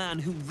defending a man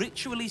who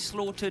ritually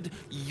slaughtered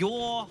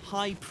your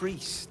high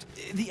priest.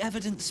 The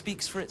evidence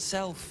speaks for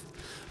itself.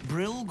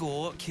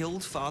 Brilgor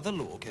killed Father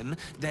Lorgan,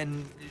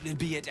 then,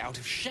 be it out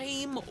of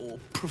shame or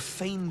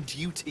profane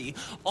duty,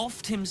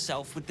 offed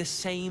himself with the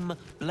same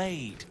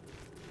blade.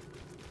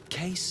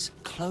 Case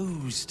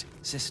closed,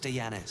 Sister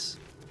Yanis.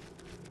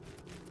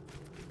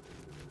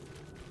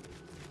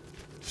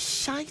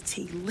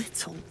 Shitey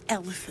little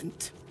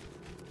elephant.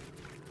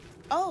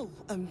 Oh,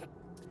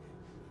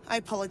 I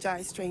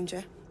apologize,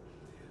 stranger.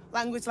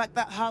 Language like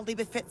that hardly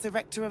befits a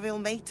rector of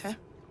Ilmater.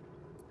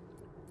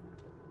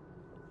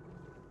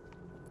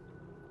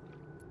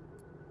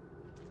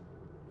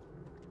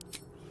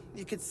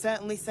 You could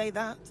certainly say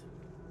that.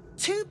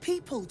 2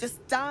 people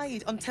just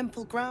died on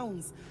temple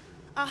grounds.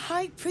 Our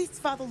high priest,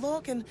 Father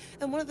Lorgan,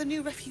 and one of the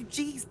new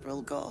refugees,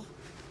 Brilgor.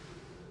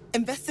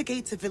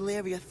 Investigator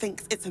Valeria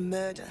thinks it's a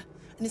murder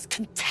and is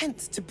content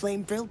to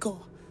blame Brilgor,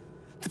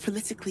 the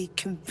politically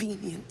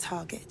convenient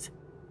target.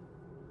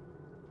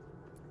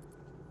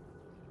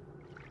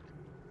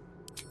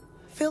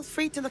 Feel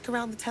free to look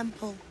around the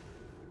temple,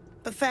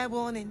 but fair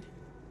warning,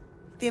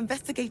 the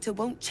investigator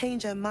won't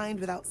change her mind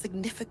without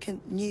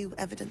significant new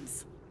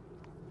evidence.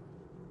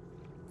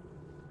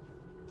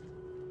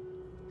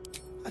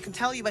 I can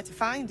tell you where to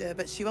find her,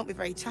 but she won't be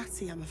very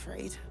chatty, I'm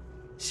afraid.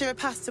 Shira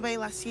passed away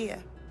last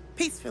year.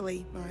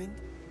 Peacefully, mind.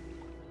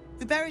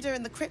 We buried her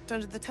in the crypt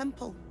under the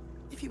temple,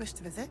 if you wish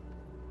to visit.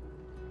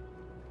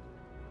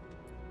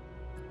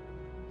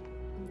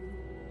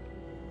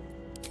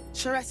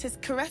 Sharetta's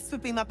caress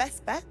would be my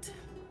best bet.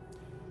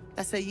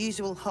 That's her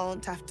usual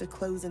haunt after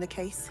closing a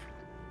case.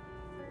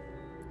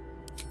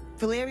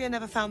 Valeria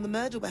never found the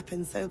murder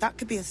weapon, so that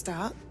could be a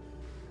start.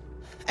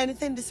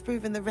 Anything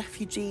disproving the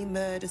refugee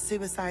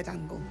murder-suicide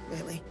angle,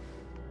 really.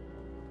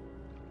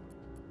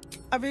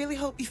 I really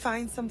hope you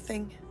find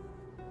something.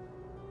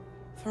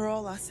 For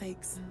all our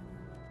sakes.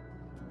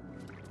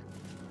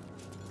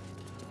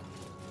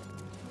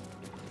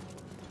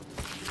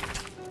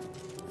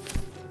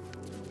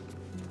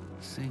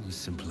 Seems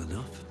simple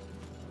enough.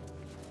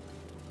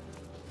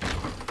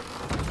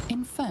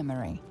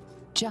 Infirmary.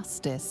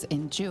 Justice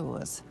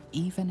endures,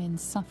 even in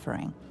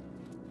suffering.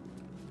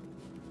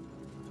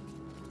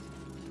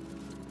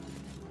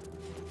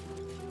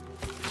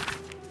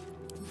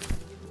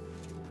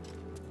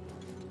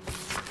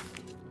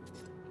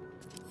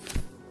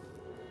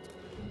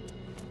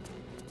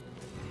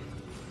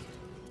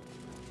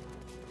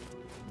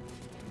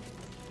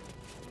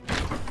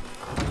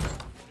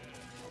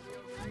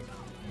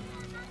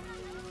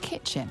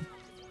 Kitchen.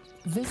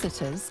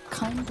 Visitors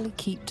kindly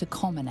keep to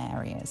common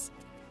areas.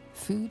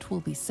 Food will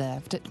be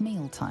served at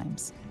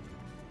mealtimes.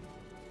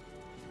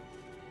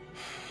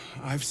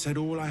 I've said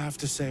all I have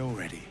to say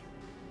already.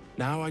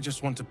 Now I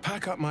just want to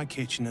pack up my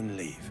kitchen and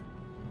leave.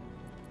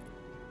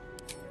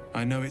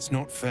 I know it's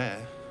not fair.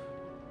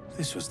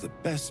 This was the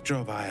best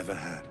job I ever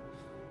had.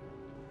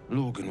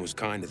 Lorgan was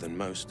kinder than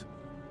most.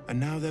 And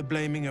now they're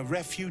blaming a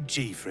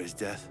refugee for his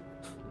death.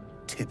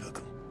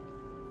 Typical.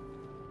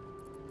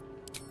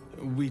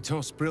 We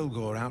tossed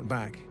Brilgor out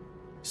back.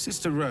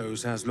 Sister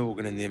Rose has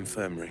Lorgan in the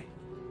infirmary,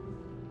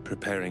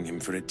 preparing him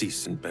for a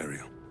decent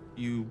burial.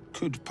 You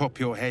could pop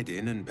your head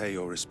in and pay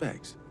your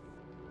respects.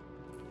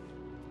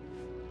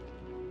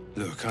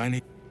 Look, I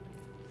need...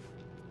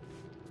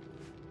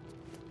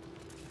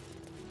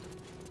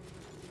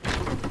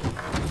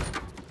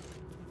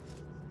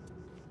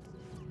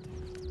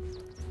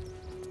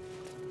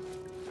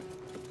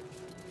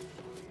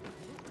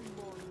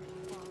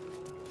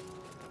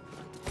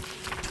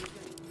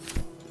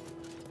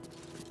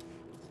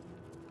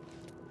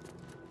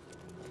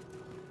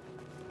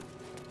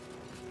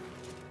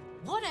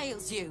 What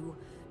ails you?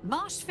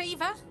 Marsh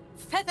fever?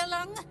 Feather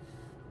lung?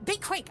 Be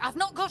quick, I've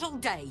not got all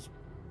day.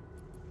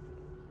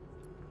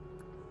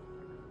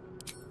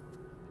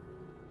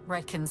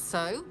 Reckon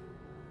so.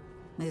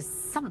 There's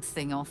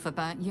something off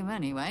about you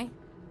anyway.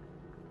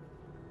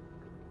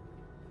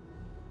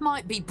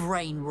 Might be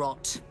brain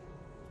rot.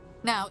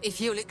 Now, if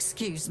you'll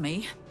excuse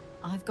me,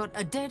 I've got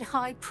a dead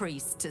high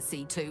priest to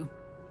see to.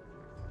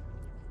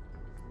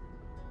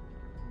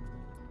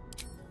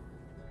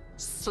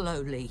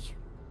 Slowly.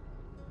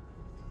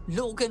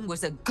 Lorgan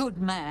was a good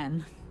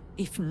man,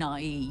 if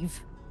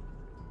naive.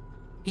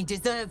 He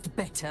deserved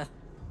better.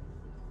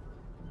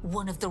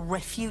 One of the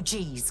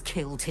refugees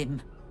killed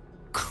him.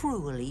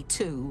 Cruelly,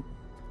 too.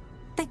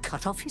 They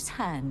cut off his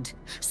hand,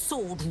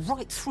 sawed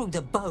right through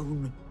the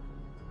bone.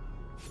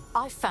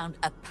 I found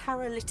a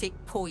paralytic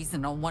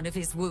poison on one of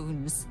his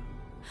wounds.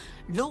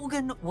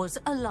 Lorgan was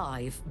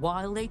alive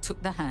while they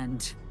took the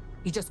hand.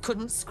 He just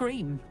couldn't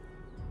scream.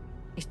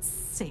 It's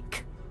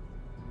sick.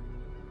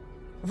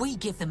 We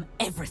give them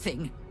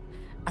everything,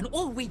 and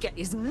all we get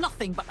is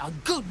nothing but a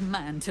good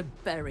man to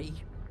bury.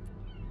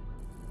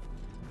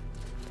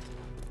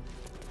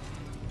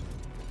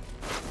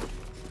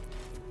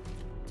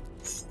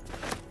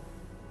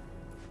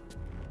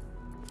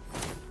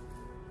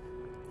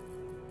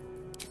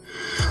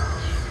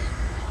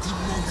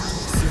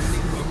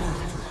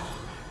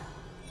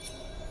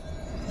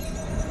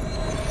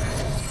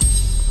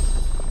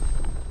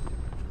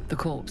 The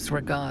corpse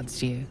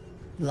regards you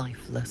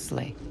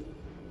lifelessly.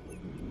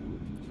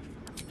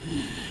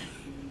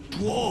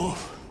 Dwarf,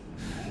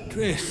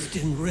 dressed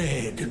in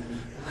red.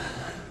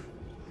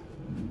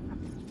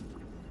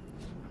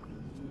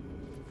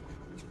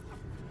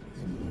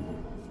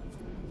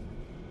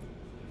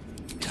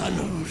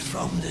 Tunnels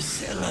from the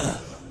cellar.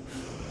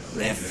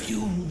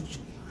 Refuge.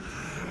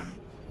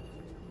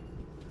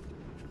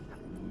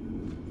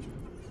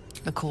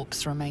 The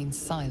corpse remains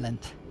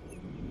silent.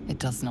 It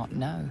does not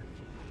know.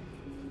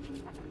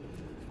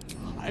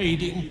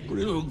 Hiding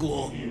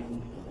Brilgor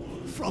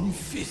from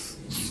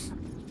fists.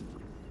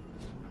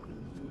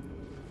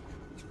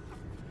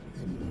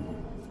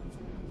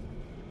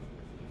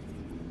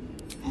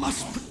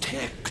 Must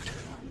protect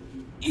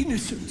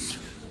innocence.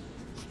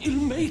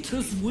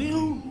 Ilmater's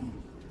will.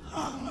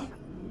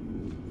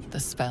 The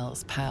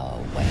spell's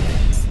power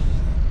wanes.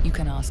 You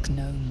can ask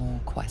no more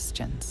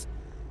questions.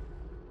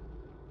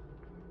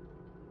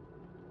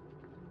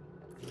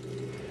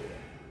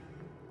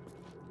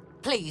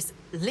 Please,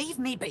 leave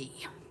me be.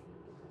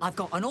 I've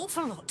got an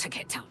awful lot to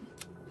get done.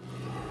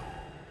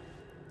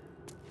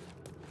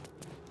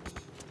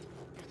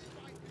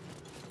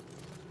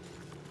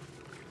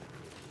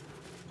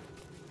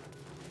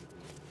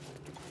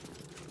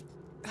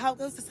 How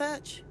goes the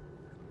search?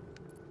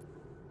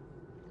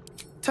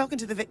 Talking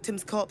to the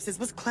victims' corpses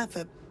was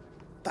clever,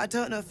 but I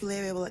don't know if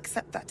Valyria will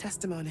accept that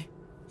testimony.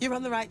 You're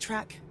on the right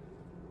track.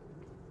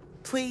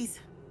 Please,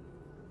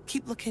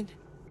 keep looking.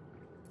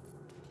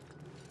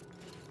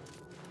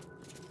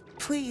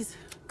 Please,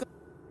 go.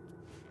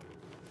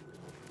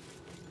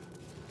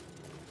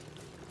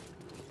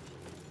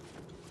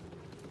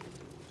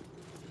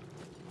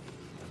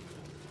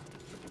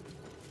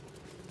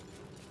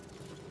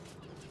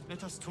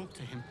 Let us talk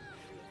to him.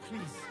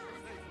 Please,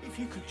 if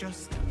you could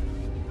just...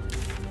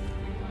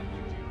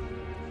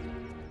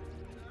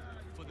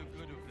 For the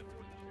good of them.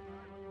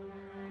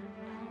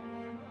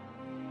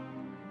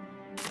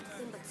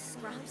 Nothing but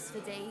scraps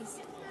for days.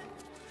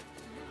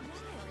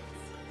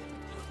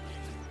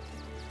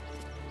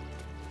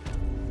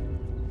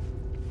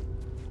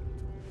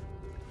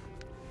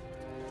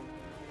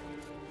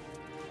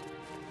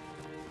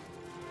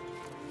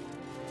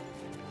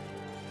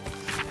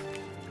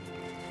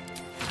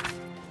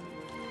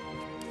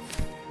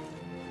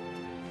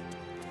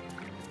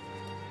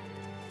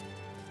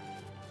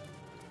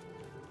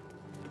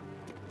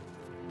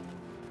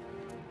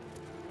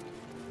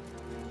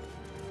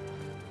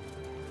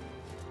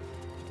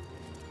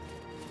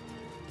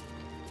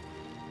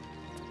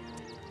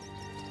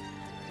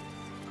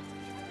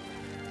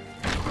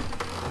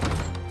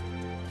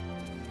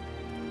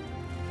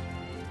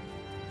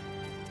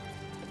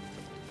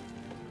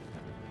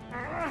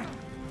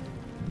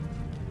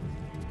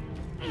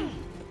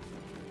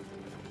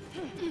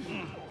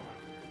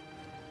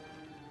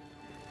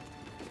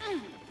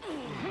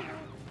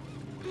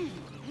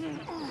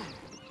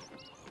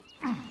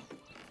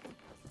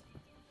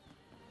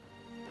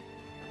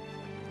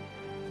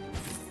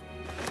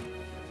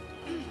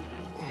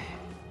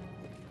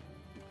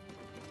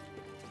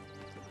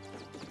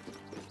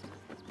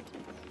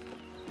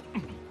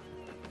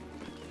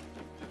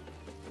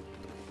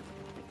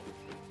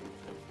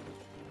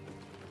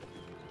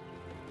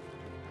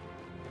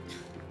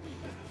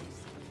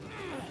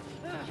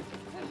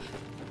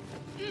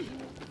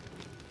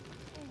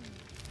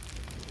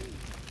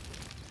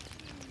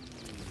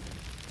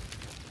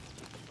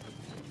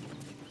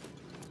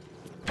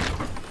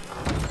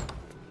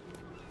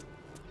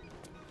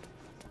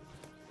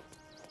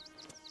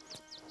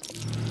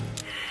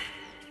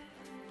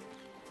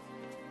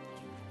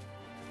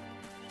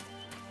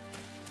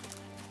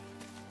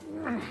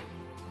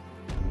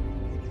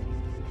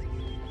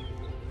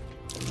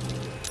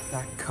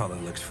 That collar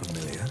looks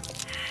familiar.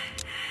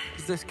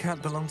 Does this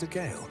cat belong to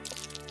Gale?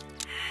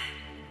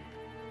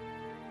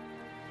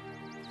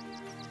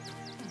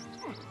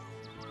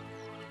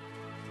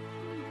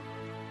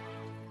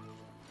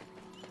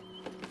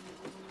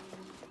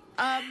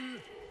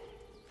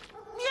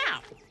 Yeah.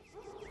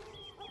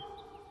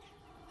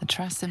 The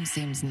Trasim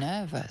seems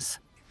nervous,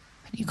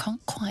 but you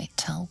can't quite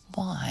tell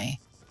why.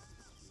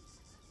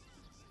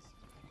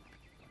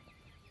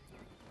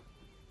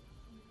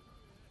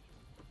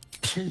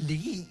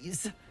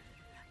 Please.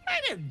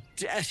 I don't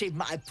dirty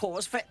my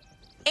paws for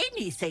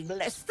anything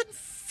less than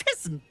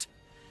pheasant.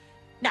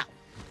 Now,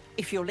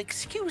 if you'll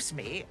excuse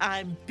me,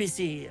 I'm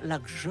busy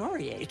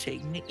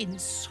luxuriating in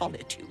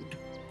solitude.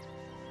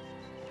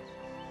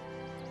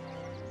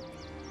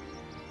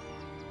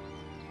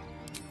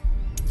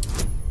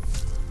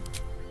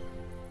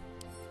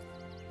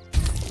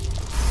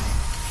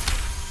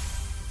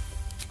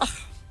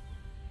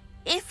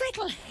 If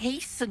it'll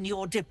hasten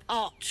your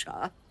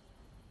departure...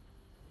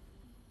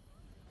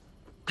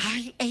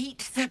 I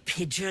ate the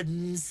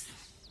pigeons.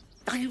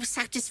 Are you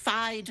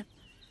satisfied?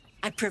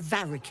 I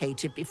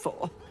prevaricated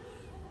before.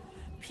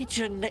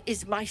 Pigeon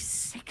is my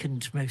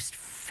second most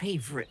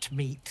favorite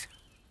meat.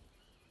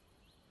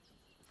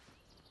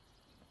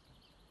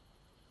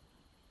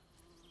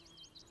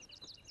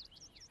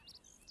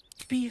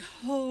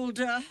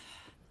 Beholder,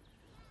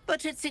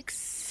 but it's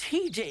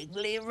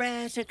exceedingly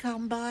rare to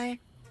come by.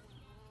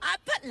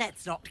 But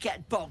let's not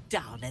get bogged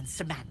down in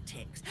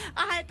semantics.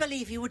 I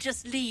believe you were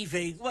just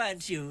leaving,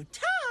 weren't you?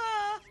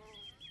 Ta!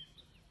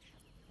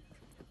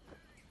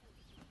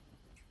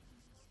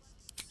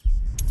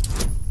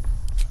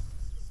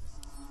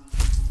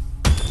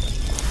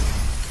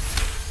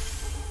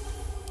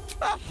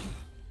 Oh.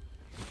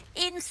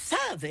 In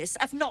service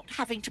of not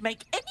having to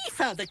make any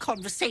further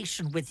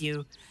conversation with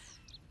you,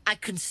 I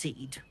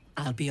concede.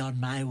 I'll be on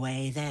my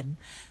way then.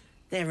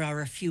 There are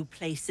a few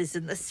places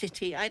in the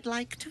city I'd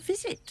like to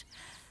visit.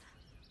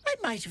 I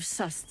might have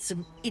sussed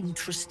some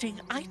interesting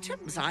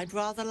items I'd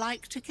rather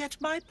like to get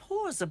my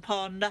paws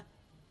upon.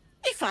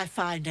 If I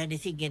find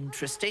anything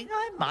interesting,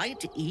 I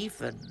might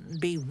even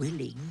be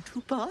willing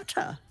to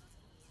barter.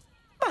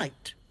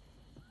 Might.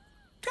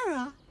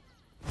 Ta-ra.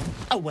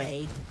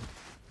 Away.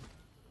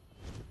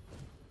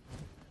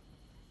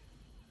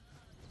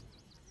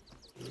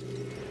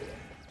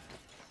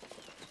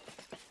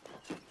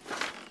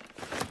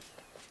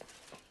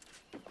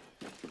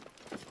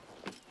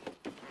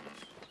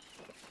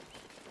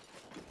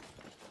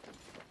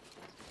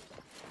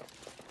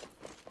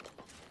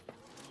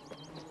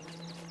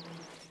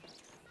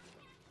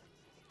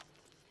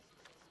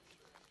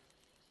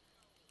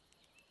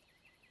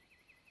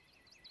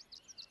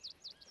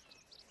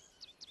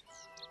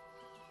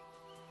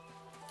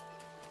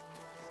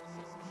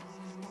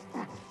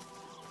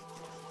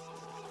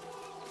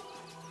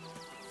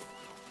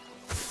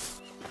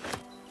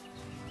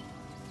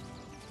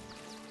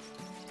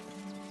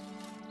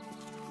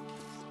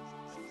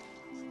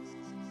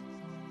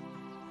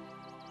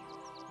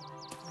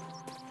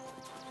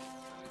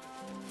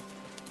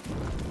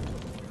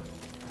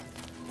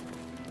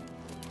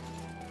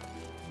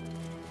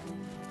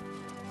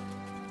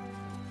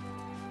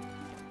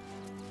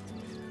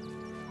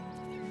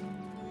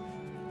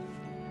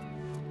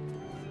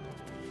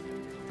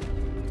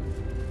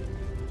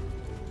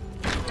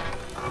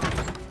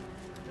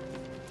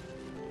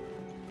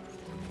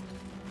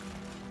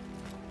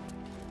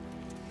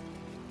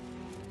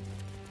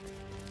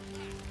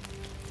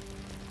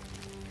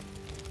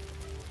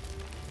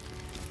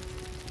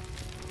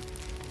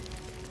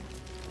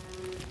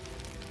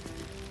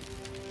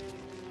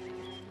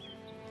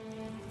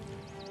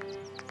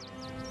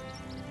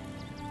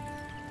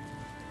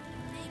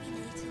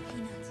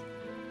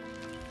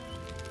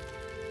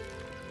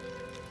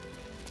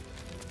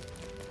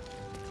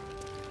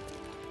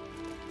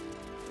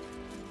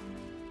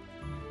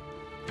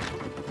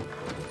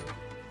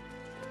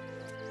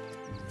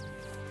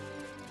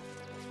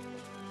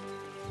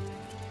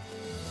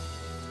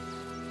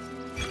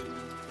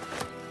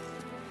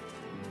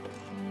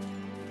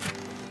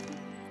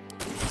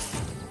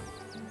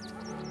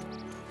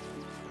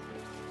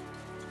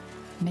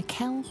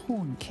 Mikkel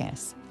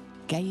Hornkiss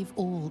gave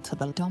all to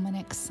the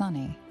Dominic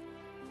Sonny,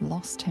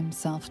 lost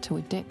himself to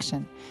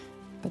addiction,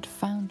 but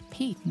found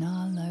peace.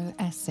 Narlo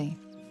Essie.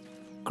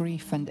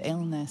 Grief and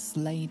illness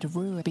laid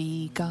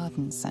Ruby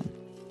Gardenson,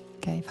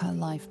 gave her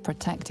life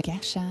protected.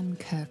 Geshan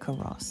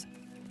Kirkaros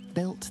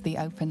built the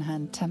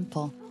open-hand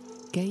temple,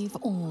 gave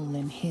all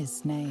in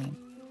his name.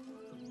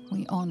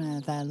 We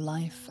honor their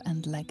life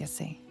and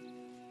legacy.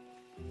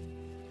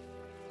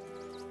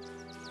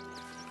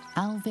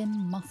 Alvin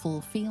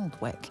Muffle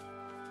Fieldwick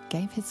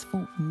gave his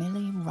full.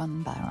 Millie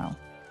Runbarrel,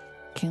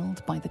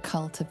 killed by the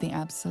cult of the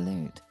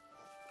Absolute.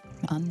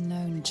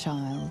 Unknown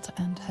child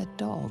and her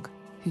dog,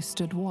 who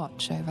stood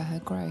watch over her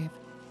grave.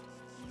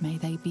 May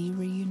they be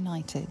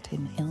reunited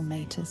in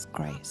Ilmater's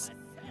grace.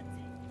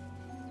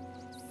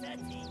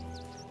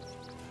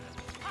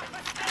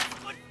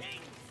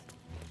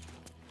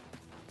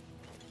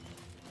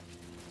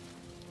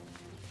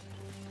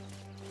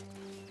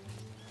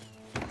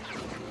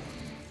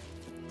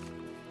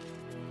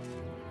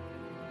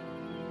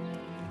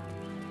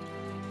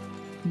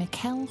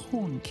 Mikkel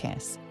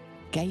Hornkiss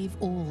gave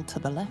all to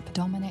the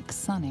Dominic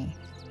Sonny,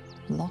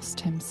 lost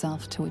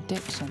himself to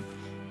addiction,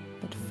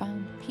 but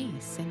found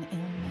peace in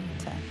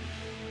Ilmater.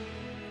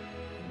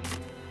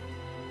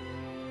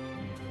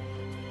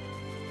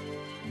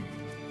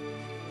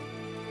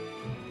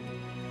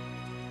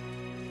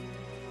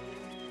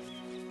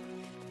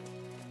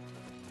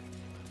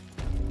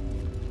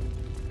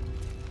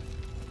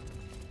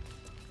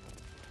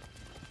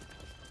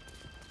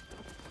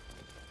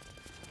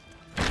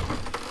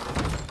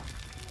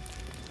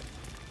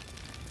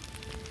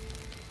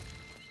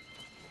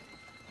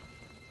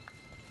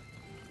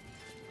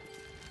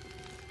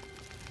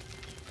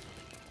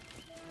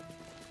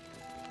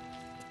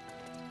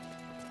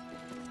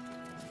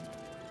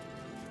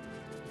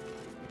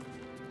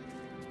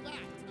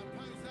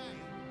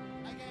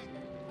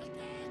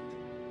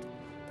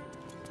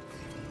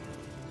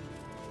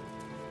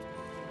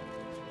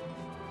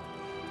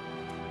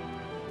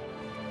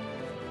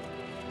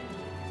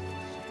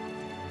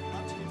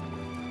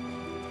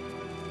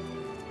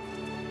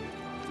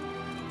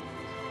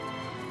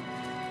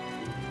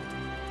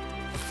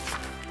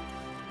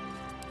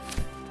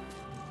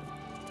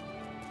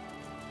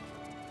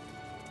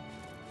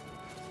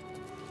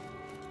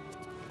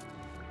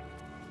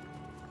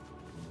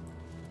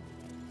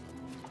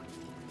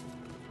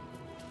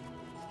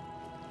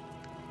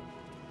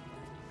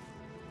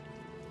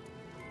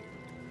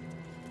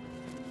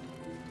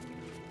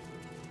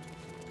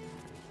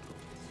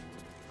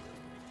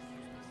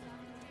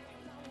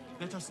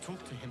 Let us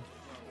talk to him.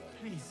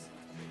 Please.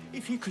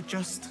 If he could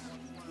just...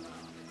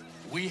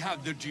 We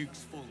have the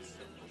Duke's full support.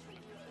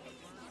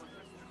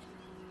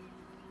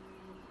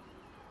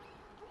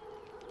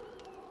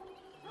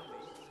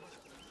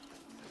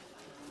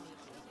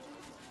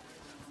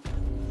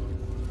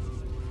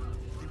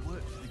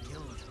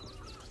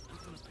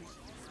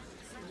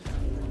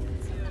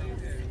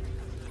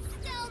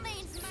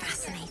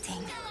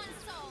 Fascinating.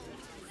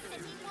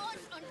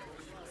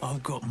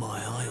 I've got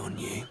my eye on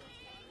you.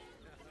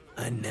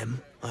 And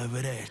them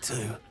over there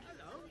too.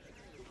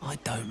 I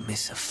don't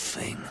miss a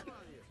thing.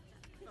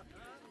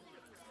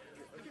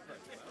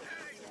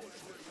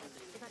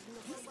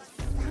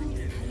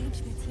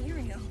 Page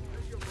material.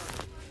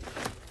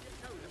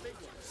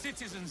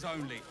 Citizens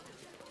only.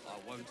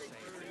 I won't say it.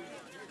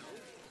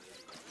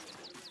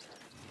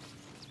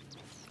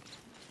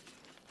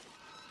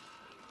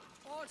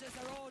 Orders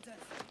are orders.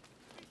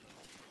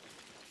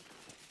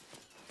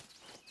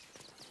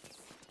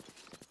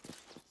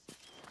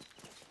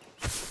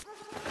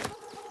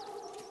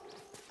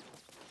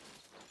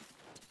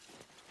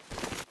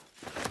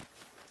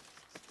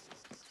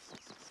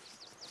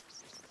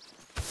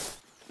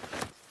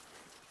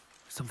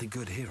 Something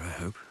good here, I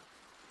hope.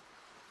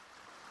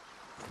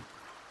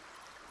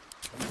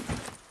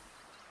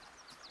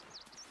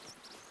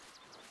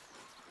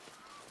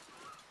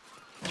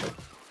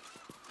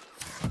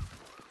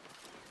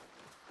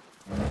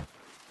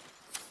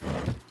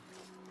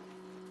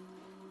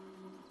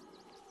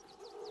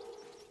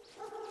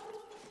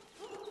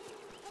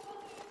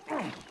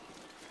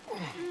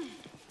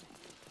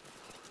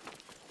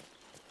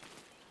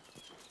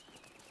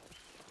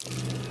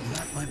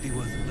 That might be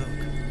worth a look.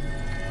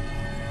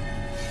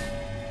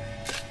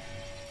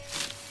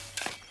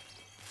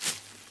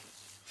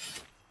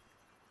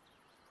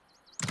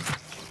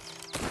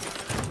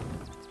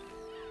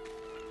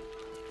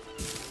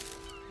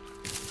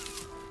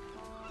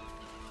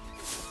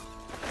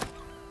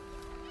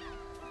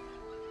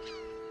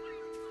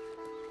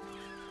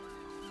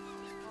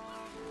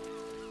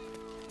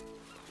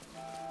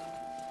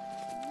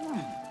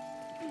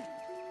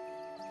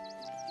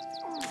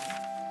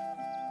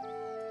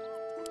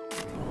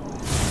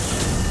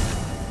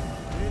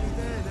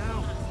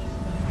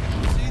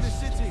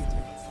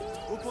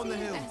 On the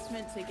hill.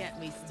 Investment to get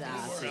me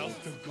started. Nowhere else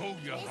to go,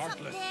 you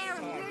heartless.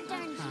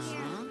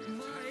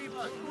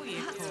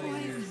 That's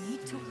why we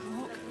need to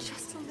walk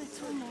just a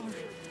little more.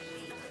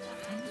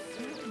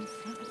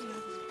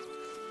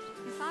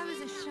 If I was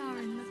a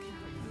Sharon lookout,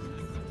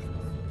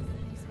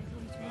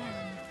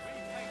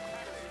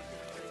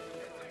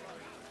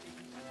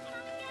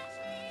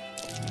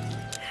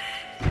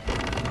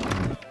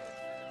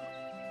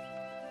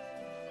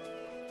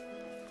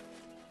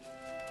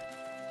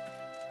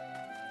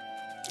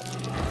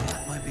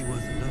 That might be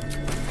worth a look.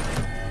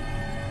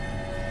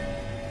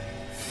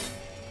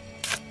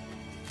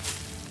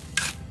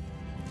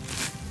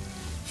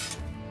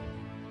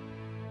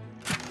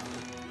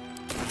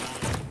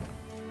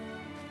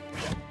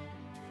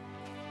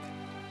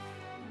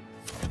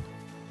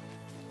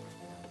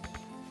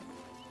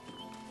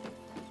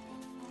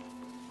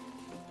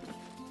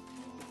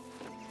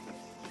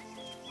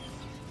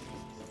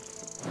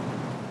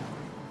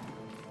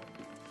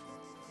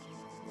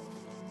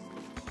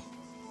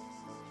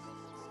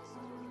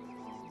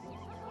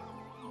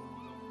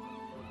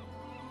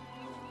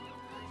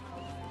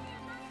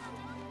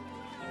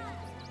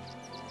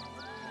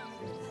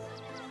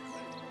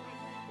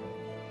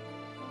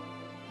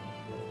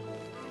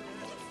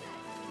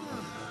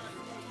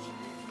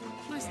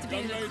 Nice to be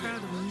in a crowd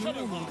of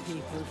normal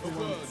people for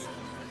once.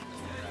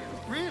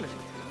 Really?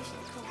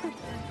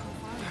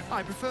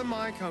 I prefer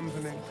my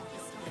company.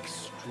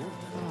 Extraordinary.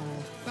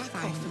 Oh, back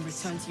off and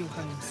return to your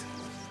homes.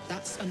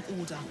 That's an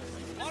order.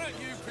 Why don't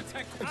you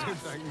protect us? Don't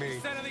thank me.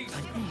 Instead of these...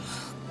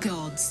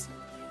 Gods.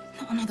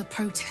 Not another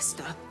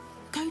protester.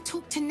 Go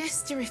talk to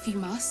Nestor if you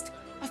must.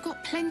 I've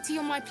got plenty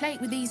on my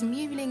plate with these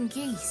mewling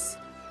geese.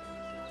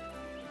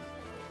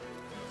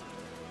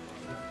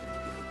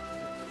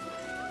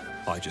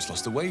 I just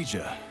lost a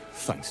wager,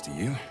 thanks to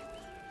you.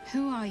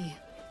 Who are you?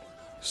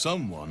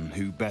 Someone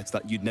who bet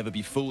that you'd never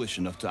be foolish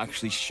enough to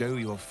actually show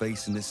your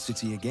face in this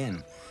city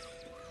again.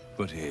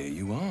 But here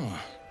you are.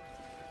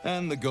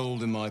 And the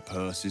gold in my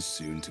purse is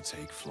soon to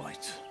take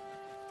flight.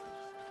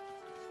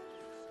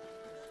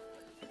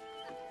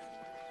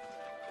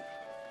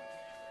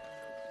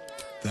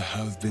 There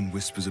have been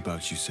whispers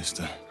about you,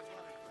 sister.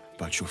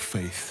 About your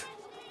faith,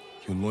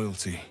 your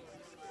loyalty,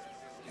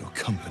 your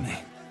company.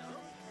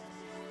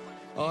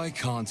 I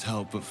can't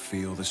help but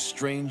feel the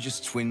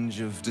strangest twinge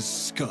of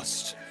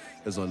disgust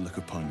as I look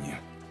upon you.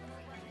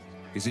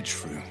 Is it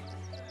true?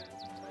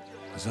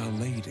 Has Our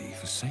Lady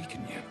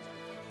forsaken you?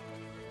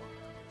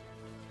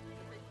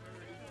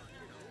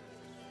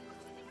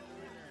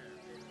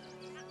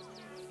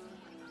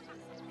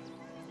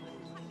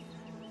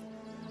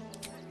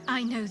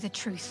 I know the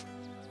truth.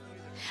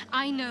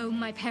 I know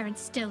my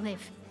parents still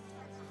live.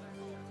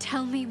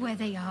 Tell me where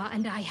they are,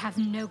 and I have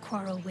no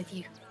quarrel with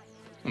you.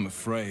 I'm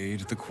afraid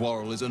the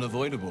quarrel is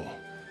unavoidable,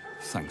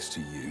 thanks to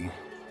you.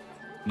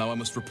 Now I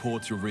must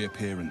report your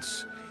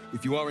reappearance.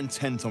 If you are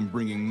intent on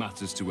bringing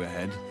matters to a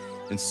head,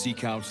 then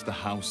seek out the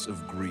House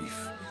of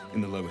Grief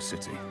in the lower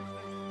city.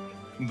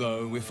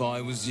 Though, if I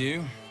was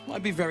you,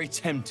 I'd be very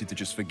tempted to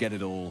just forget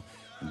it all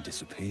and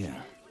disappear.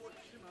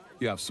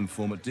 You have some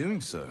form at doing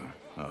so,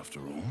 after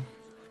all.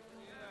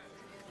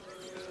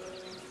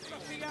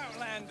 Fucking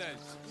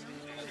Outlanders!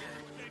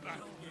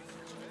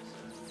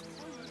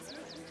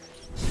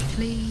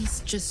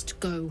 Please just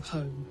go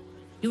home.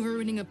 You're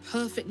ruining a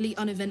perfectly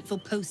uneventful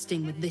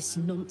posting with this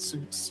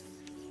nonsense.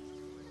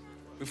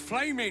 The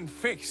Flaming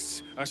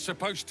Fists are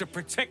supposed to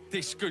protect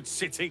this good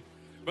city,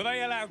 but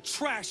they allow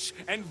trash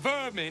and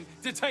vermin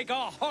to take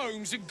our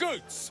homes and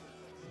goods.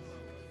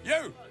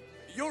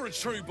 You're a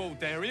true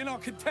Baldurian, I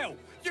can tell.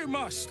 You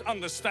must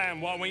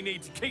understand why we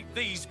need to keep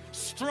these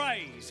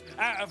strays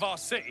out of our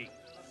city.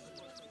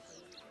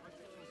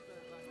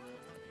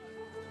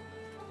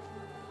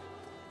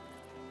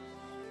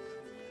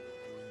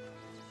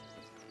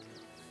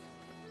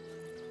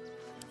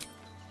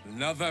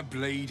 Another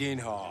bleeding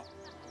heart.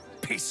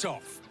 Piss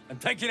off and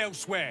take it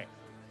elsewhere.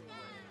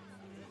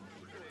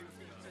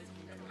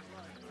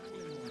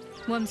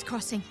 Worm's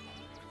Crossing.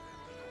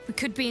 We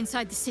could be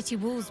inside the city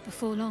walls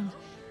before long.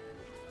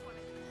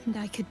 And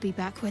I could be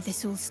back where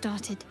this all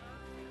started.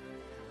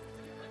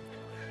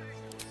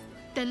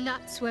 Then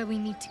that's where we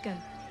need to go.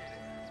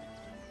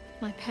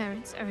 My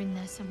parents are in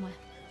there somewhere.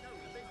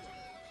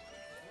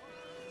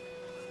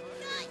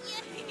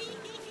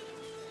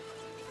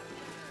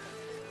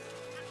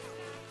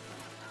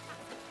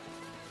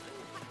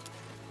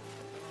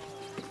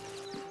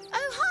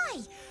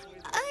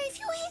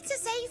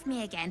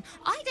 Me again.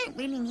 I don't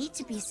really need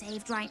to be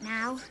saved right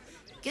now.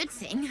 Good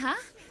thing, huh?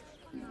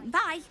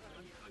 Bye.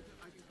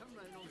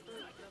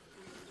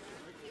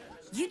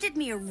 You did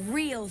me a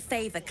real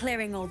favor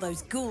clearing all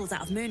those ghouls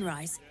out of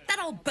Moonrise.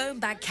 That old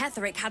bonebag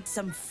Ketherick had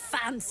some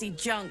fancy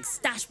junk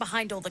stashed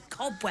behind all the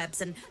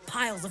cobwebs and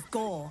piles of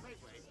gore.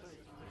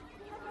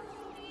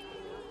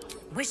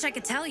 Wish I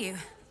could tell you.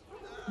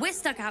 We're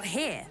stuck out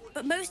here,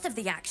 but most of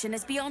the action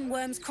is beyond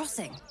Worm's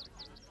Crossing.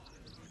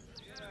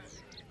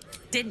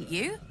 Didn't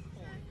you?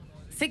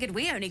 Figured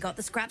we only got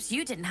the scraps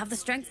you didn't have the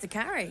strength to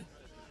carry.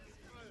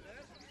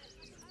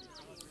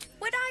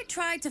 Would I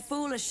try to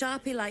fool a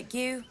sharpie like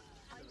you?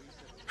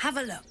 Have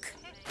a look.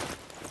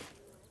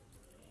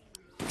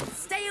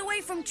 Stay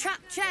away from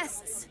trapped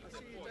chests.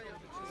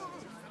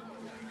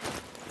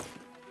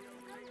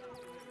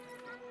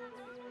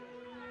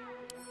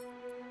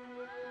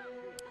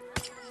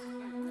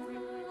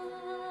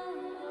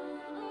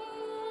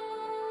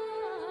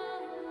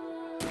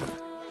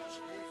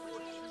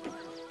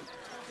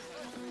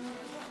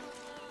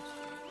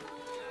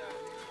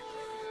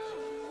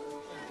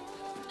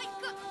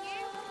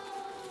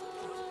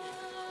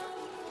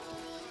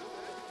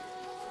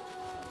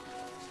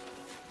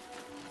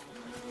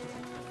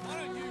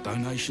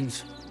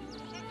 Donations?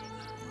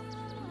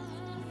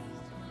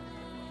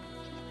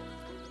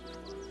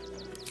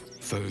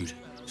 Food,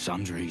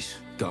 sundries,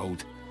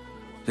 gold.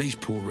 These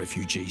poor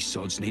refugee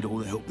sods need all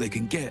the help they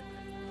can get.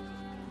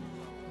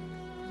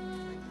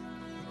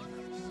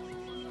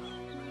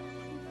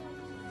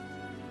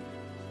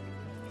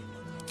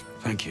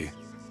 Thank you.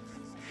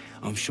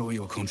 I'm sure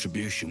your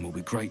contribution will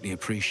be greatly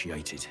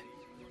appreciated.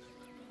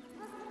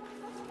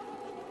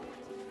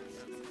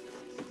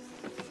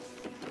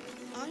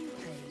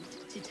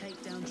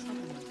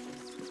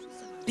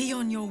 Be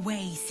on your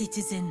way,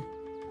 citizen.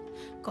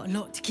 Got a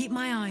lot to keep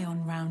my eye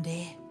on round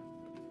here.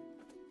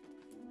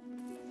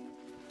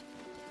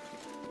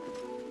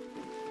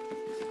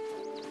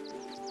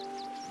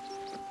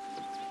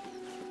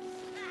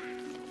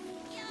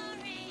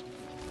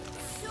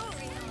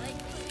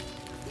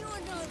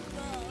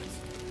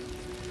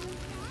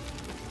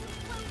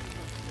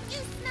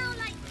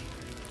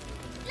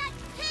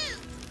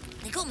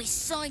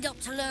 Signed up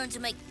to learn to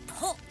make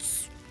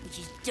pots, which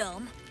is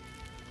dumb.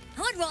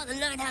 I'd rather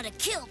learn how to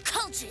kill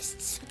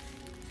cultists.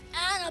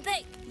 And I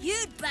bet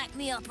you'd back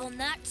me up on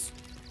that.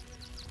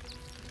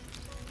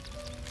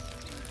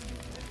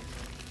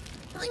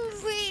 I'm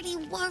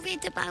really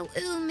worried about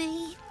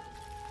Umi.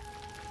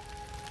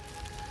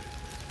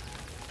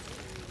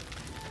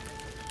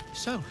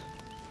 So,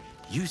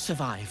 you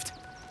survived.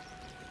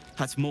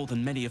 That's more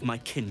than many of my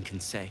kin can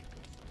say.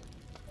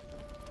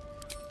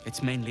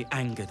 It's mainly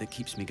anger that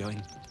keeps me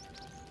going.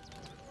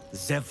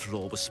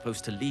 Zevlor was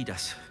supposed to lead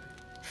us,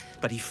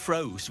 but he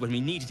froze when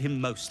we needed him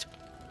most.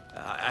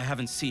 I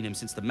haven't seen him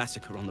since the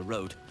massacre on the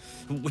road,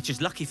 which is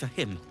lucky for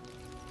him.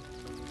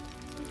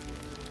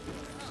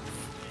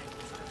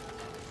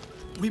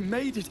 We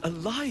made it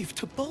alive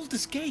to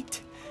Baldur's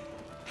Gate.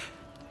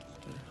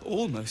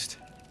 Almost,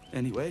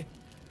 anyway.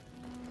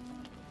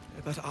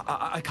 But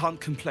I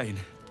can't complain.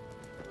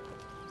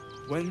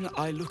 When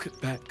I look at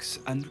Bex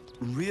and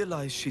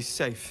realize she's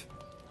safe,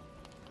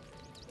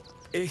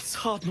 it's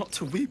hard not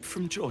to weep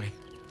from joy.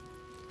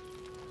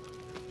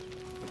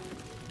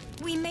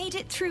 We made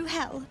it through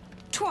hell,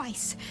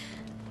 twice.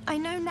 I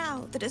know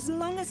now that as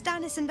long as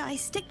Danis and I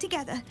stick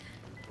together,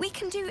 we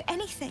can do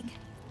anything.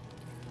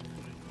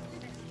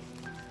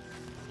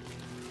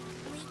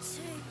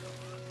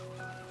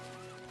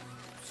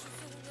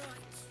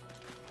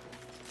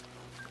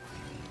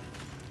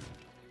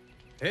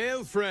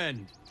 Hail,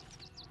 friend.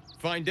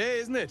 Fine day,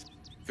 isn't it?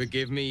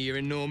 Forgive me, you're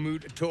in no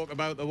mood to talk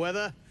about the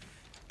weather.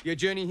 Your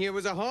journey here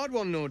was a hard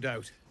one, no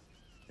doubt.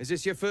 Is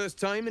this your first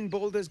time in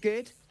Baldur's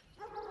Gate?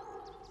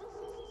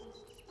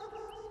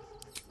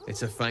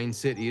 It's a fine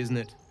city, isn't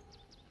it?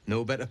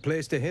 No better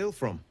place to hail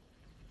from.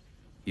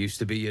 Used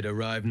to be you'd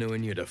arrive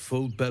knowing you'd a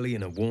full belly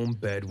and a warm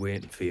bed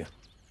waiting for you.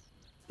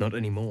 Not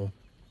anymore.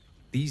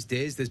 These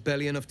days, there's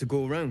barely enough to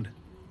go around.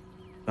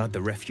 Add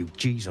the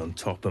refugees on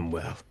top and,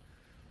 well,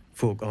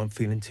 folk aren't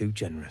feeling too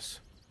generous.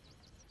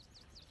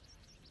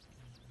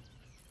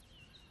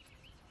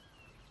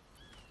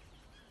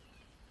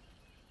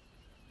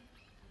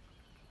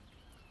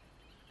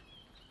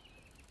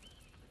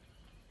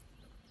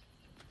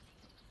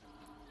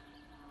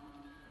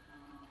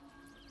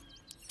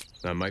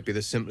 That might be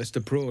the simplest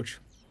approach.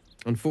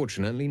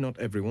 Unfortunately, not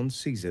everyone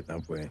sees it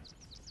that way.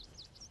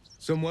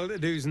 Some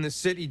well-to-dos in the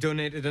city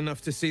donated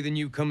enough to see the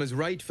newcomers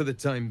right for the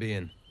time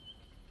being.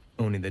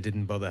 Only they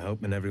didn't bother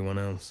helping everyone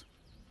else.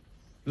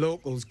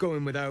 Locals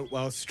going without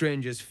while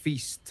strangers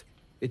feast.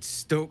 It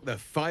stoked the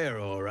fire,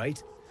 all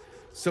right.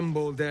 Some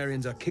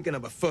Baldurians are kicking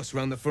up a fuss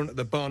round the front of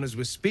the barn as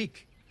we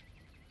speak.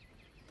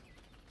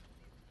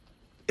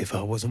 If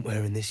I wasn't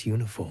wearing this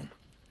uniform,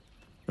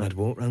 I'd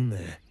walk round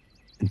there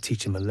and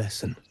teach them a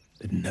lesson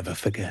they'd never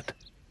forget.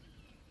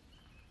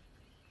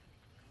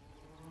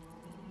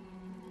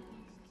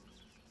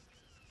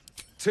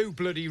 Too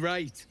bloody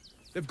right.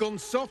 They've gone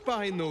soft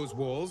behind those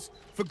walls,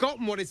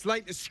 forgotten what it's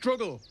like to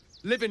struggle,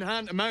 living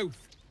hand to mouth.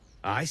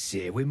 I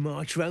say we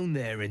march round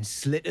there and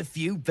slit a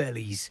few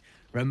bellies,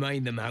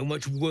 remind them how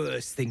much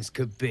worse things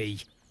could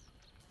be.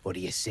 What do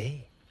you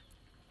say?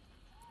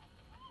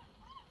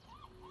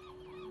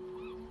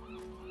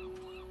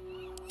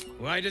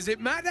 Why does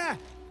it matter?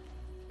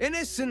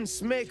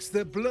 Innocence makes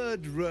the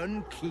blood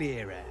run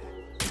clearer.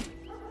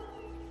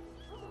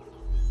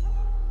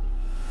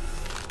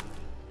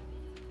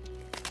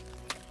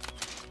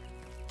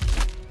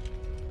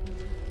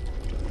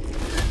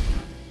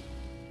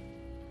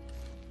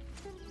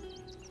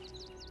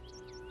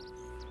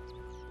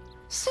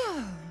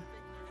 So,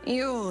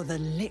 you're the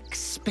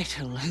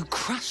lick-spittle who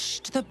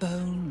crushed the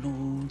Bone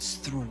Lord's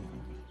thrall.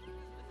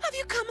 Have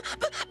you come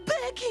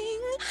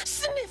begging,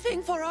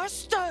 sniffing for our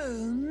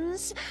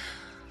stones?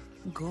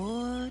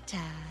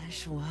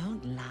 Gortash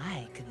won't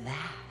like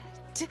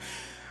that.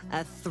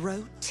 A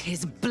throat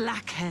his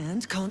black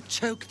hand can't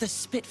choke the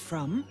spit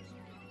from.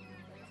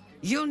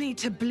 You'll need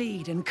to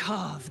bleed and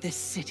carve this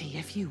city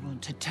if you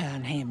want to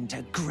turn him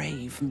to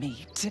grave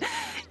meat.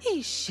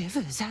 He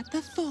shivers at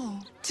the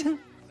thought.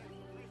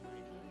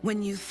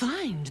 When you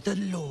find the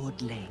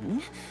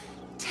Lordling,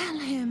 tell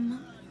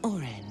him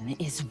Oren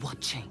is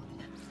watching.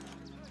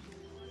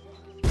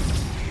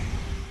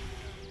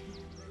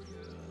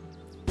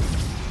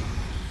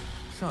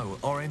 So,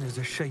 Oren is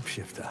a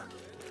shapeshifter.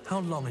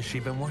 How long has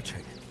she been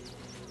watching?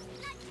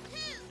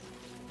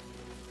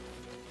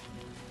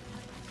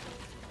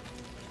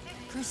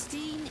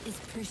 Christine is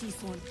pretty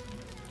fun.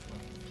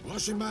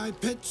 Washing my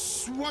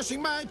pits,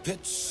 washing my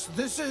pits.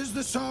 This is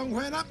the song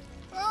when up.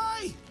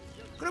 Aye!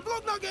 Could a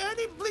bloke not get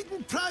any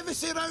bleeding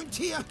privacy around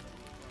here?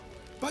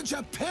 Bunch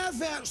of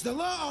perverts, the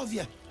lot of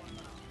you.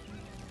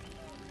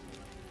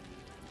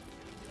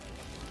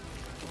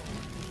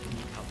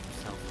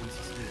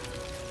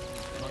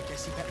 I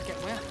guess he better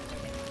get well.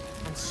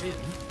 And soon.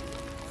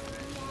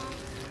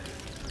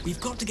 We've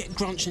got to get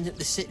Grunchen at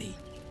the city,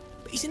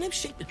 but he's in no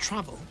shape to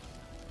travel.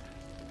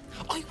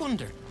 I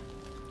wonder,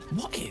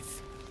 what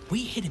if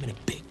we hit him in a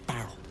big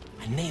barrel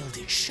and nailed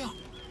it shut?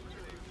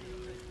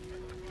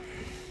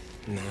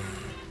 Nah.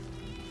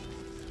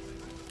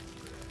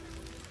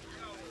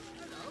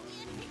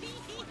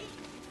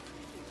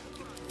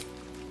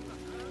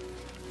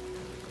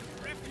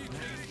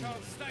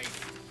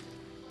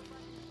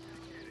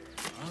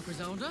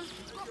 Griselda?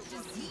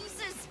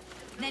 Diseases!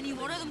 Then any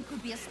one of them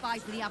could be a spy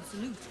for the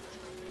Absolute.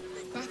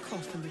 Back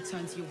off and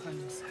return to your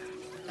homes.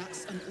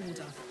 That's an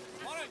order.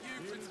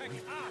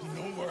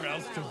 Nowhere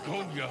else to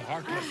go, you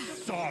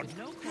heartless sod.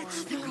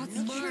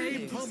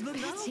 My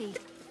problem now?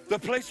 The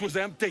place was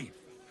empty.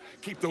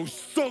 Keep those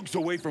thugs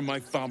away from my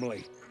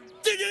family.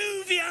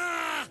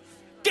 Danuvia!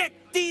 Get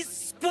these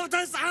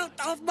squatters out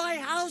of my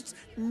house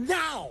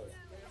now!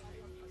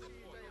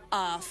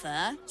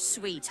 Arthur,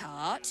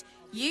 sweetheart,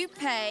 you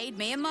paid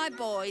me and my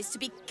boys to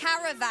be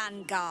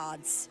caravan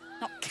guards,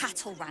 not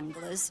cattle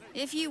wranglers.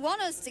 If you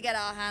want us to get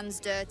our hands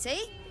dirty,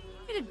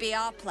 it'd be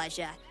our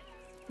pleasure.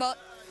 But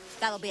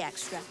that'll be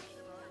extra.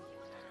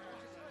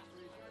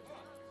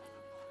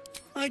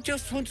 I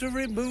just want to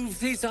remove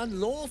these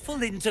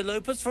unlawful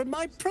interlopers from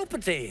my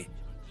property.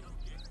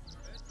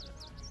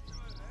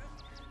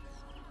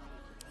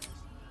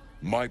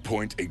 My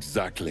point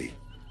exactly.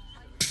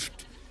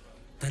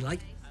 They're like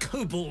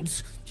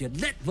kobolds. You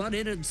let one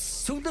in and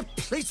soon the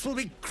place will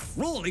be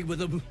crawling with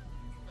them.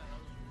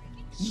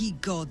 Ye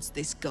gods,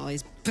 this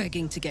guy's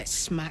begging to get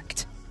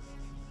smacked.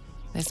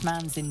 This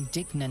man's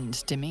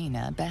indignant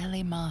demeanor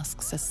barely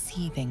masks a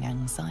seething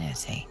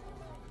anxiety.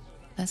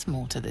 There's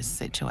more to this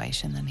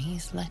situation than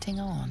he's letting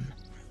on.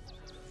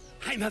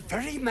 I'm a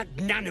very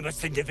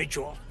magnanimous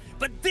individual,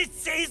 but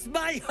this is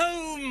my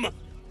home!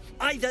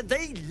 Either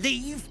they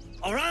leave,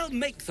 or I'll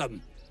make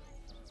them.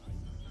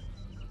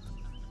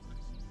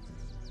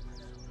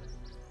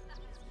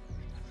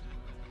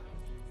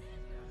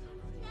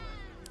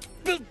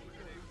 But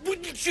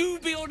wouldn't you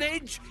be on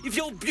edge if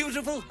your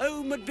beautiful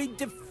home had been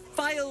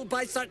defiled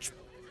by such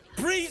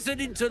brazen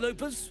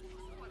interlopers?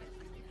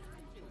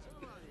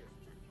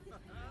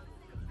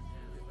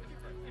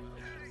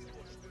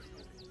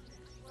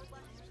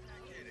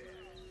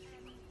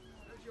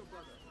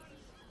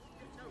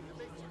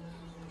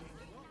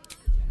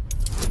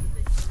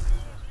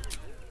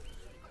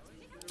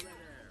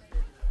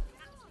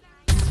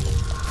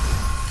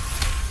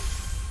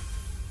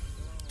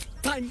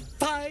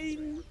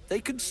 Fine. They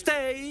can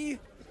stay.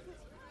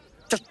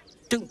 Just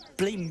don't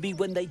blame me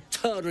when they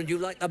turn on you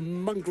like the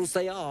mongrels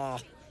they are.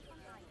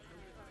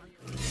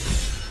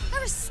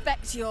 I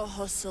respect your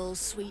hustle,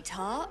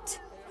 sweetheart,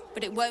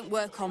 but it won't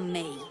work on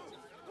me.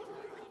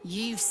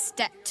 You've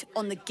stepped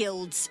on the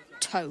guild's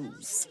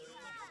toes,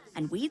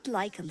 and we'd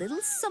like a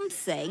little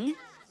something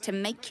to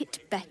make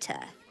it better.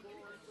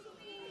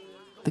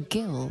 The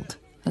Guild,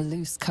 a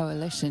loose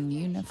coalition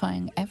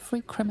unifying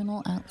every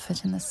criminal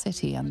outfit in the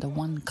city under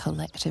one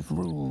collective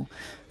rule,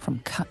 from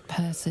cut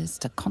purses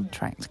to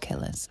contract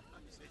killers.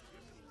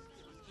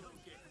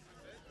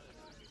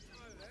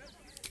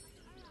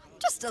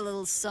 Just a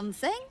little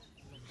something.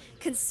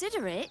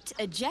 Consider it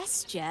a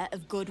gesture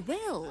of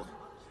goodwill.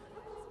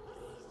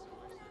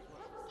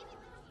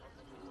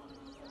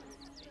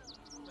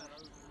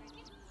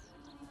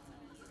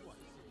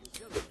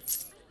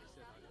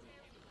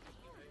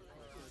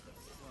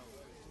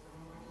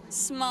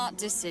 Smart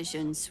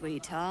decision,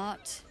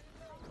 sweetheart.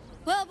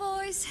 Well,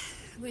 boys,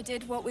 we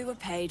did what we were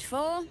paid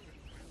for.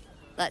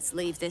 Let's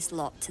leave this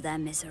lot to their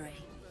misery.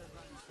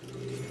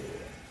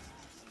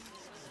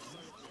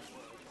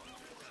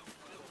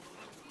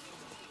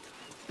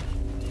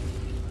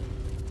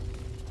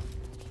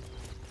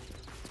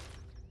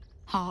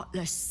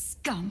 Heartless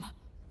scum.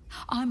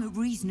 I'm a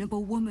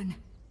reasonable woman.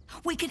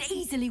 We could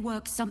easily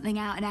work something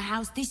out in a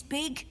house this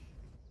big.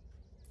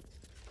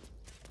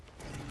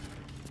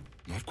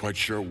 Not quite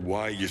sure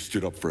why you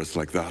stood up for us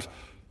like that,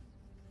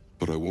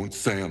 but I won't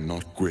say I'm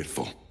not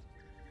grateful.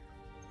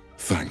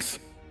 Thanks.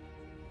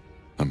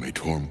 And may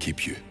Torm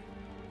keep you.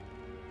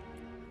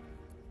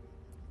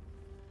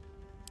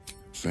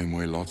 Same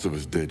way lots of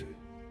us did.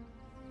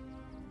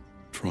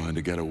 Trying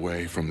to get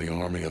away from the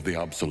army of the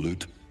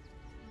Absolute.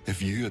 If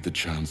you had the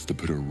chance to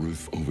put a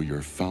roof over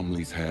your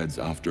family's heads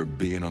after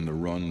being on the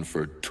run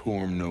for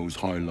Torm knows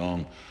how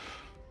long,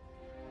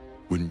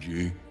 wouldn't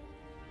you?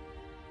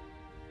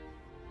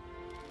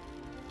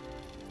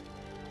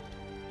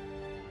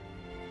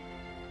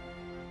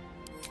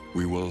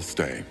 We will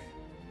stay.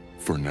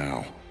 For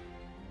now.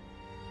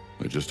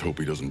 I just hope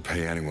he doesn't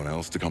pay anyone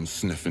else to come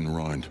sniffing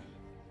round.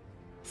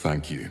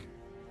 Thank you.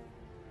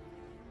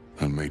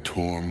 And may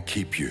Torm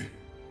keep you.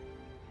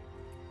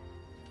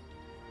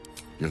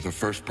 You're the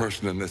first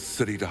person in this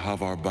city to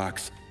have our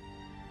backs.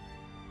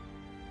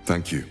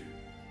 Thank you.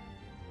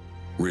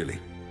 Really.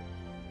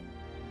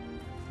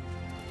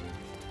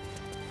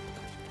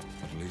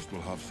 At least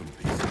we'll have some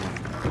peace.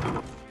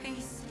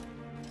 Peace?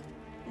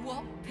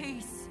 What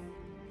peace?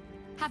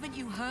 Haven't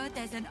you heard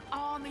there's an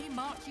army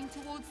marching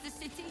towards the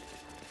city?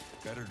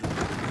 Better to do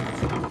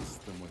this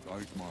than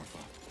without Martha.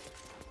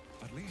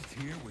 At least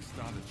here we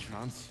stand a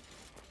chance.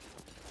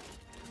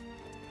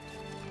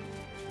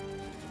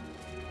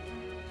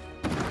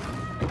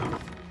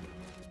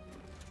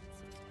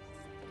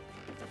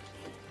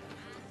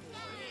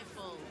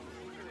 Careful.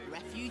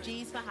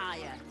 Refugees for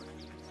hire.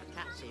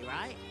 Catchy,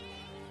 right?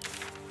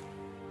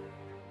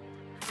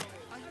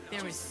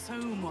 There is so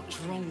much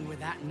wrong with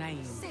that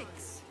name.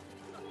 6.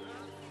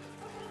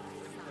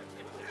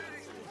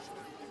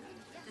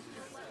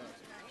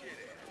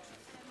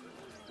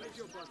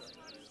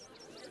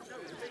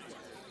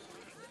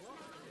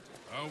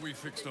 How are we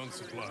fixed on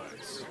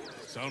supplies?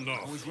 Sound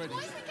off. Always ready.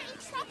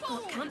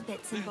 Got camp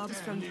bits and bobs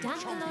from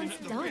Dandelions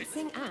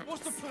Dancing Axe.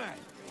 What's the plan?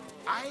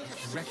 I have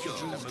secured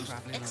the most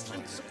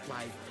excellent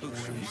supply of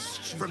potions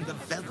from the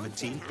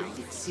Velveteen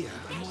Elixir.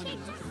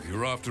 If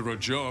you're after a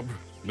job,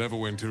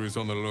 Neverwinter is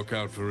on the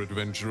lookout for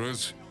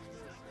adventurers.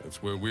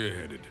 That's where we're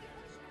headed.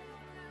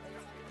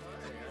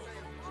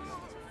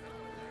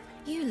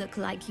 You look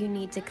like you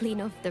need to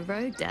clean off the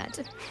road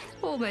dirt.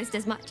 Almost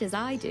as much as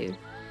I do.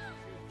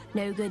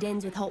 No good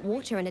inns with hot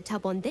water and a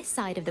tub on this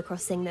side of the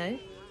crossing, though.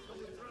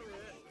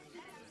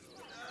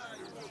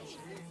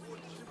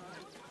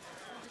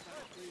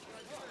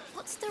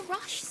 What's the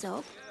rush,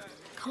 Sob?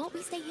 Can't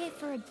we stay here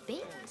for a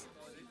bit?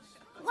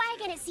 We're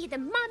gonna see the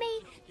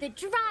mummy, the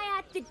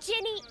dryad, the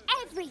Ginny,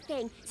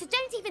 everything. So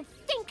don't even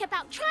think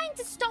about trying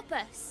to stop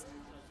us.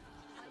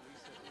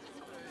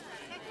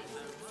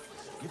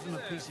 Give them a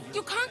piece of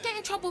You can't get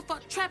in trouble for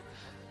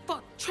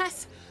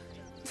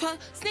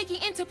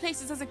sneaking into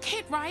places as a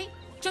kid, right?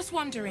 Just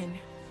wondering.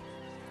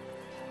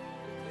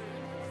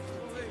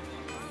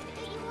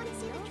 Don't you want to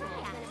see the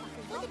dryad?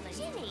 Or the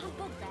Ginny?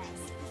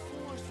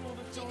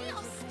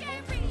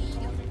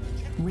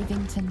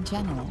 Rivington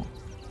General.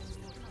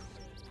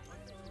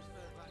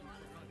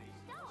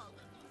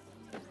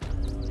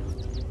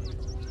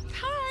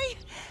 Hi!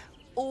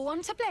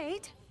 Want a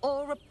blade?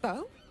 Or a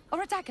bow?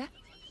 Or a dagger?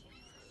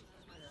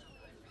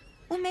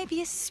 Or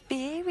maybe a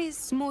spear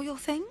is more your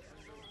thing?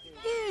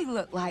 You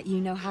look like you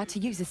know how to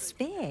use a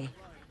spear.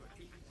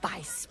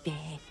 By spear.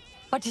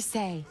 What'd you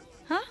say?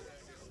 Huh?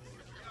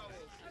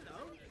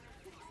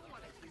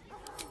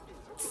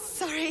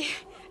 Sorry.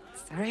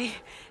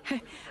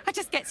 I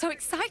just get so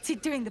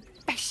excited doing the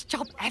best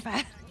job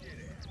ever.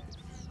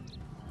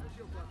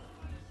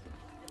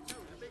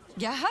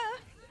 Yeah,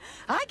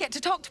 I get to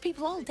talk to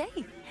people all day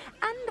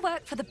and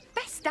work for the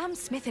best damn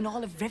smith in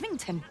all of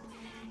Rivington,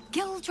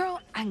 Gildro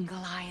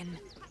Angle-Iron.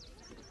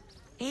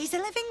 He's a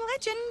living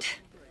legend.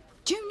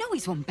 Do you know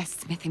he's won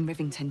Best Smith in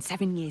Rivington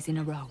 7 years in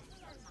a row?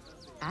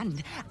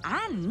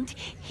 And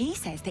he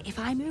says that if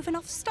I move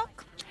enough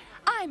stock,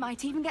 I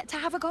might even get to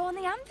have a go on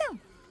the anvil.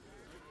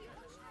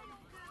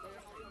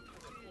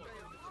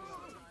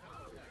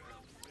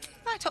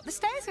 Right up the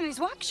stairs in his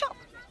workshop.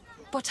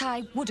 But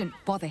I wouldn't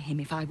bother him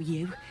if I were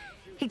you.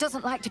 He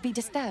doesn't like to be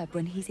disturbed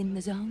when he's in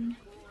the zone.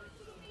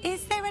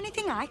 Is there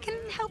anything I can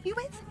help you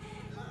with?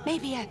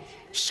 Maybe a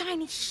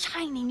shiny,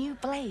 shiny new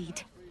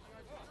blade?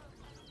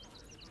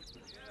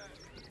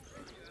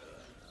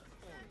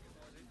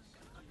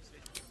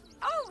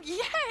 Oh,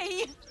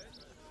 yay!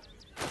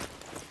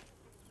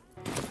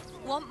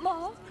 Want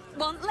more?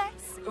 Want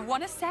less?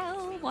 Wanna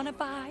sell? Wanna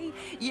buy?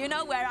 You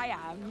know where I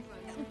am.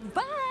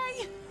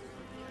 Bye!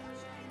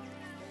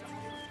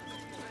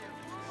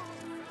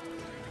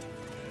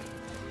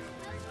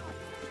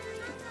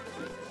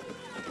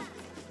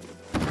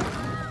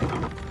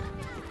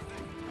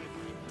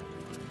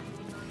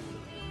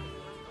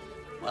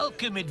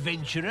 Welcome,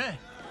 adventurer.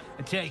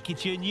 I take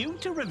it you're new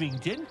to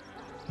Rivington.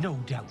 No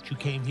doubt you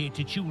came here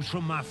to choose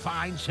from my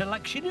fine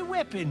selection of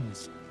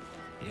weapons.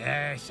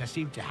 Yes, I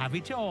seem to have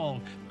it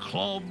all.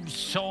 Clubs,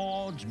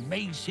 swords,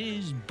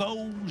 maces,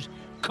 bows,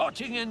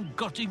 cutting and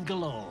gutting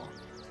galore.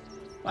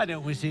 Why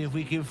don't we see if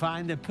we can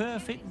find the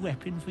perfect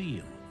weapon for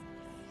you?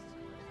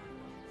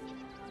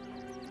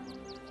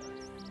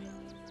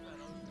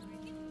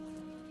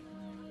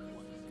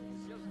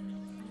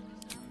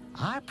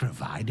 I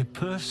provide a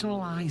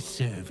personalized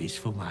service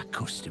for my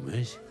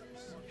customers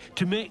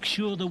to make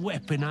sure the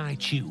weapon I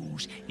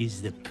choose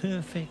is the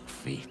perfect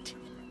fit.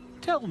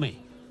 Tell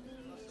me,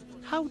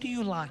 how do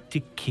you like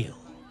to kill?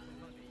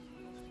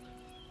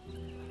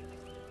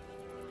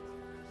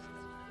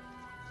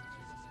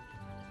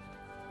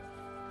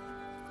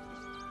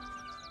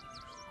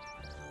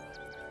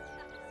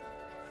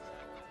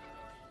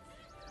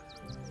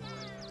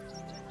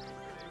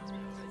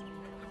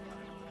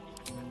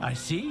 I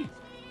see.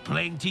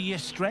 Playing to your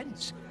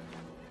strengths.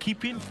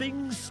 Keeping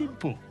things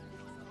simple.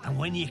 And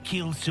when you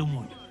kill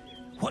someone,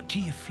 what do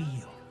you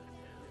feel?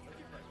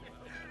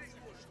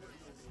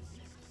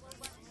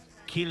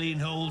 Killing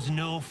holds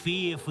no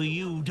fear for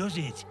you, does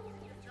it?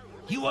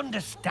 You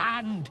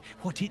understand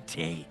what it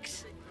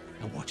takes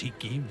and what it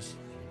gives.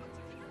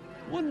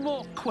 One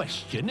more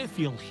question, if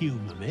you'll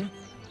humor me.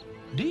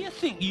 Do you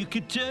think you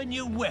could turn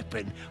your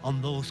weapon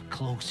on those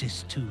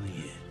closest to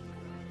you?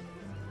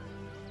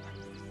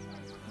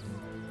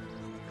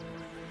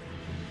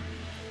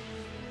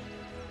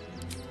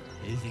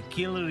 There's a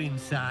killer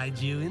inside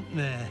you, isn't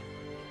there?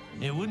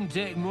 It wouldn't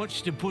take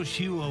much to push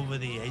you over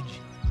the edge.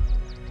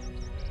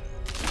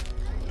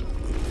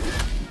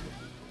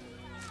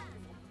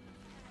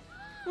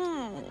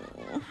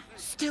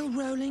 Still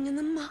rolling in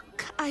the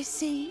muck, I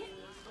see.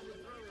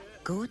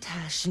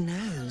 Gortash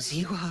knows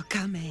you are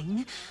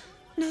coming.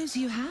 Knows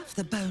you have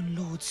the Bone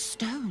Lord's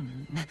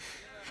stone.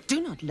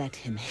 Do not let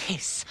him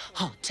hiss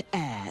hot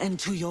air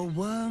into your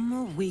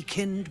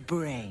worm-weakened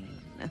brain.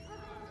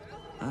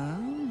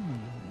 Oh,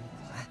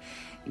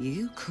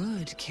 you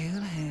could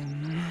kill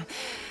him.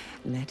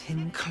 Let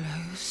him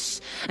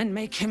close and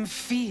make him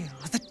feel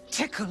the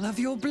tickle of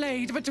your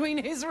blade between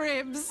his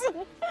ribs.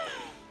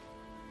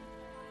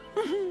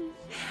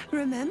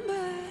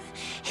 Remember,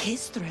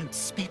 his throat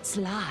spits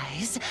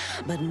lies,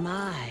 but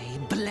my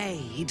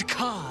blade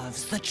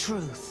carves the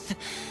truth.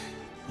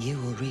 You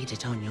will read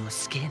it on your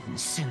skin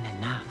soon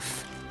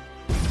enough.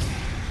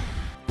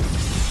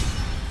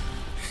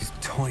 She's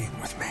toying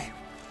with me.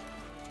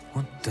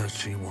 What does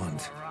she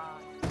want?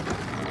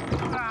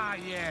 Ah,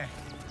 yeah.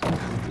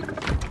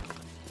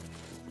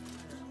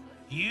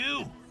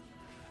 You!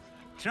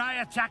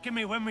 Try attacking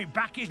me when my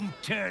back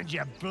isn't turned,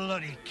 you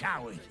bloody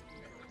coward.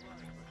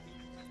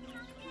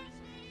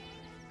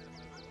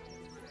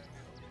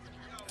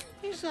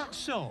 Is that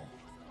so?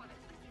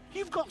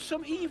 You've got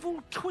some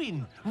evil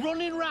twin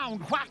running round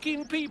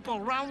whacking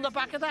people round the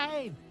back of the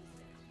head.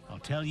 I'll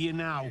tell you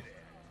now,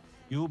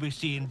 you'll be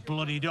seeing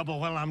bloody double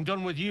when I'm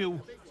done with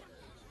you.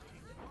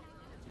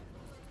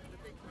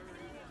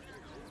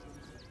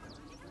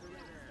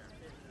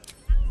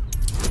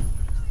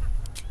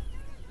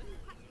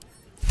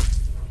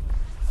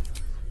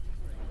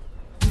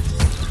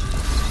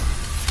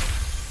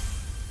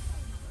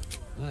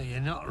 Well, you're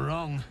not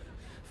wrong.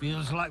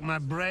 Feels like my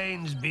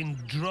brain's been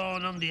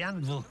drawn on the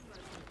anvil.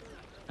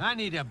 I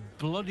need a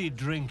bloody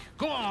drink.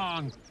 Go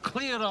on,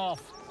 clear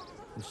off.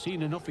 I've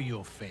seen enough of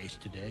your face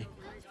today.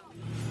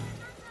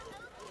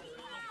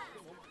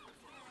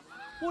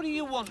 What do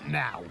you want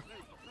now?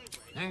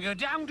 And go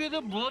down to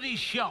the bloody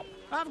shop.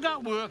 I've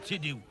got work to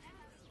do.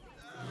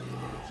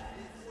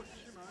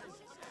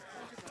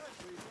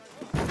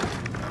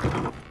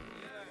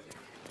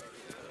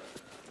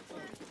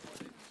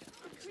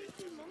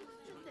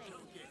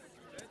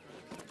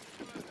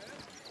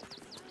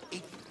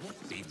 It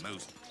would be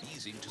most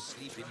pleasing to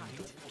sleep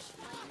indoors.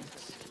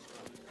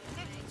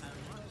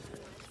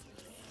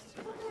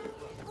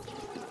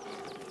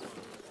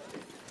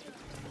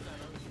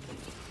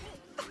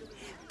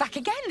 Back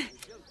again.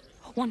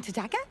 Want a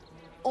dagger?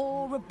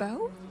 Or a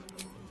bow?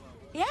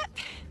 Yep,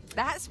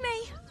 that's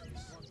me.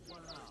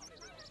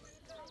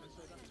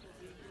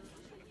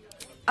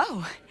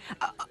 Oh,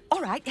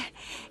 all right.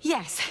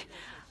 Yes,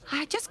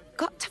 I just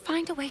got to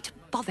find a way to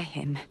bother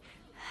him.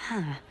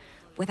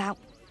 Without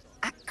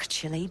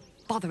actually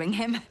bothering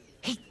him.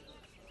 He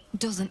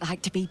doesn't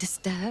like to be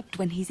disturbed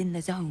when he's in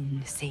the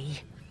zone, see?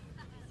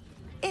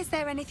 Is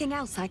there anything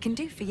else I can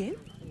do for you?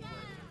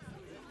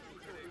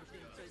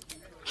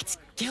 It's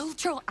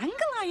Gildraw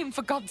Angelion,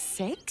 for God's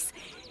sakes.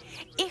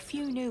 If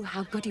you knew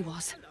how good he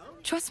was,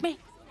 trust me,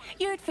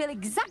 you'd feel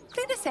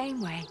exactly the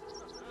same way.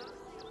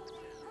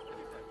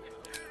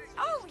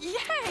 Oh,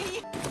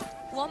 yay!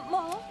 Want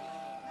more?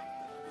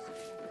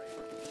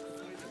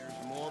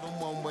 There's more than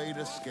one way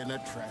to skin a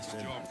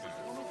Tresson.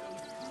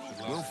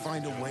 We'll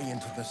find a way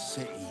into the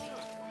city.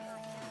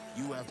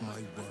 You have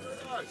my word.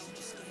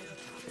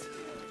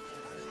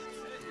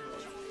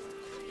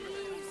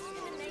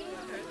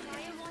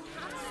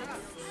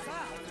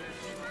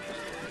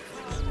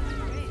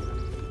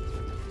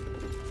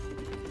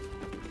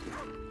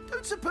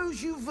 Don't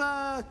suppose you've,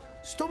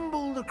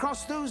 stumbled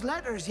across those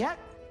letters yet?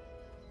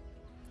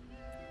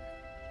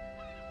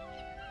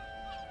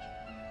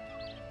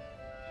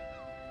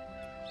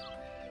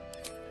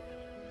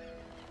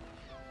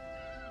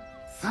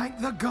 Thank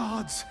the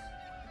gods!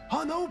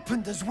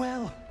 Unopened as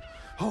well.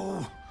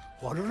 Oh,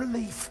 what a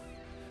relief.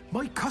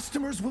 My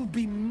customers will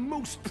be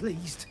most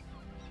pleased.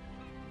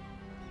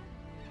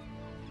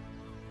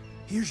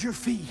 Here's your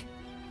fee,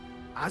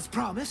 as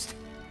promised.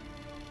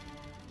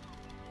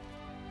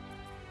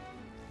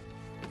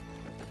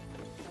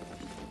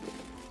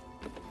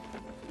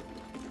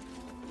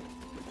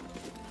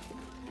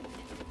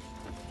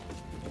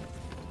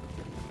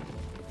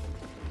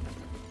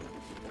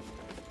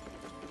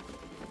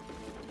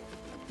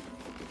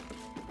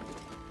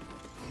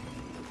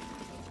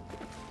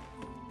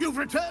 You've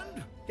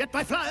returned, yet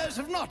my flyers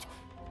have not.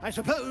 I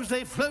suppose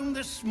they've flown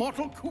this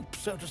mortal coop,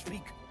 so to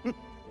speak.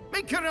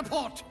 Make your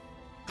report.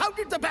 How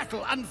did the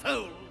battle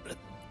unfold?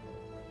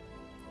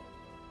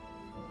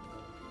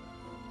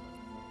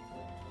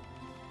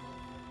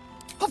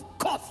 Of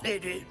course they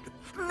did.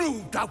 No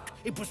doubt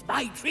it was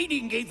my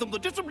training gave them the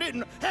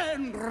discipline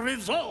and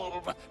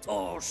resolve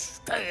to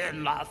stay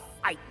in the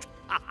fight.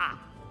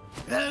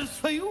 As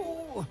for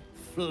you,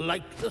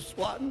 flightless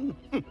one,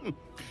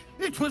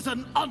 it was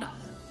an honor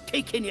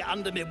taking you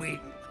under my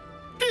wing.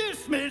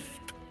 Dismissed.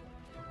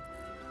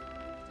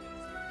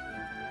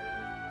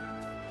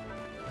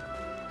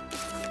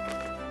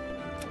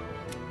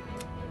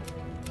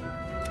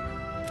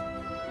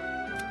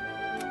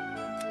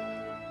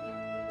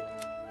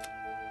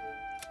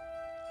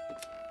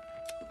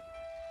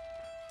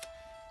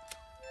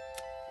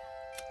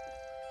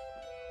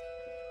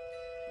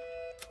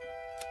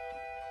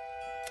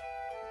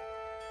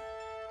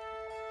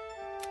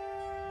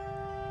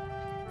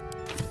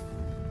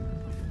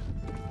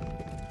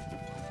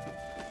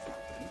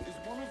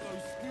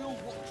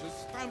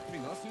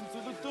 Stamping us into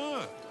the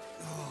dirt.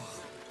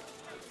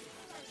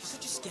 You're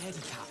such a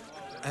scaredy cat.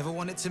 Ever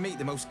wanted to meet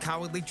the most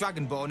cowardly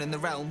dragonborn in the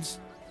realms?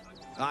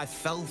 I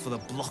fell for the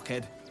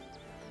blockhead.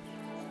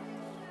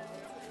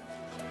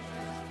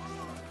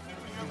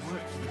 Good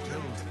work for the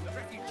guild.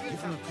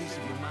 Give them a piece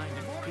of your mind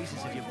and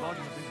pieces of your body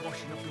will be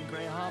washing up in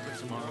Grey Harbour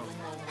tomorrow.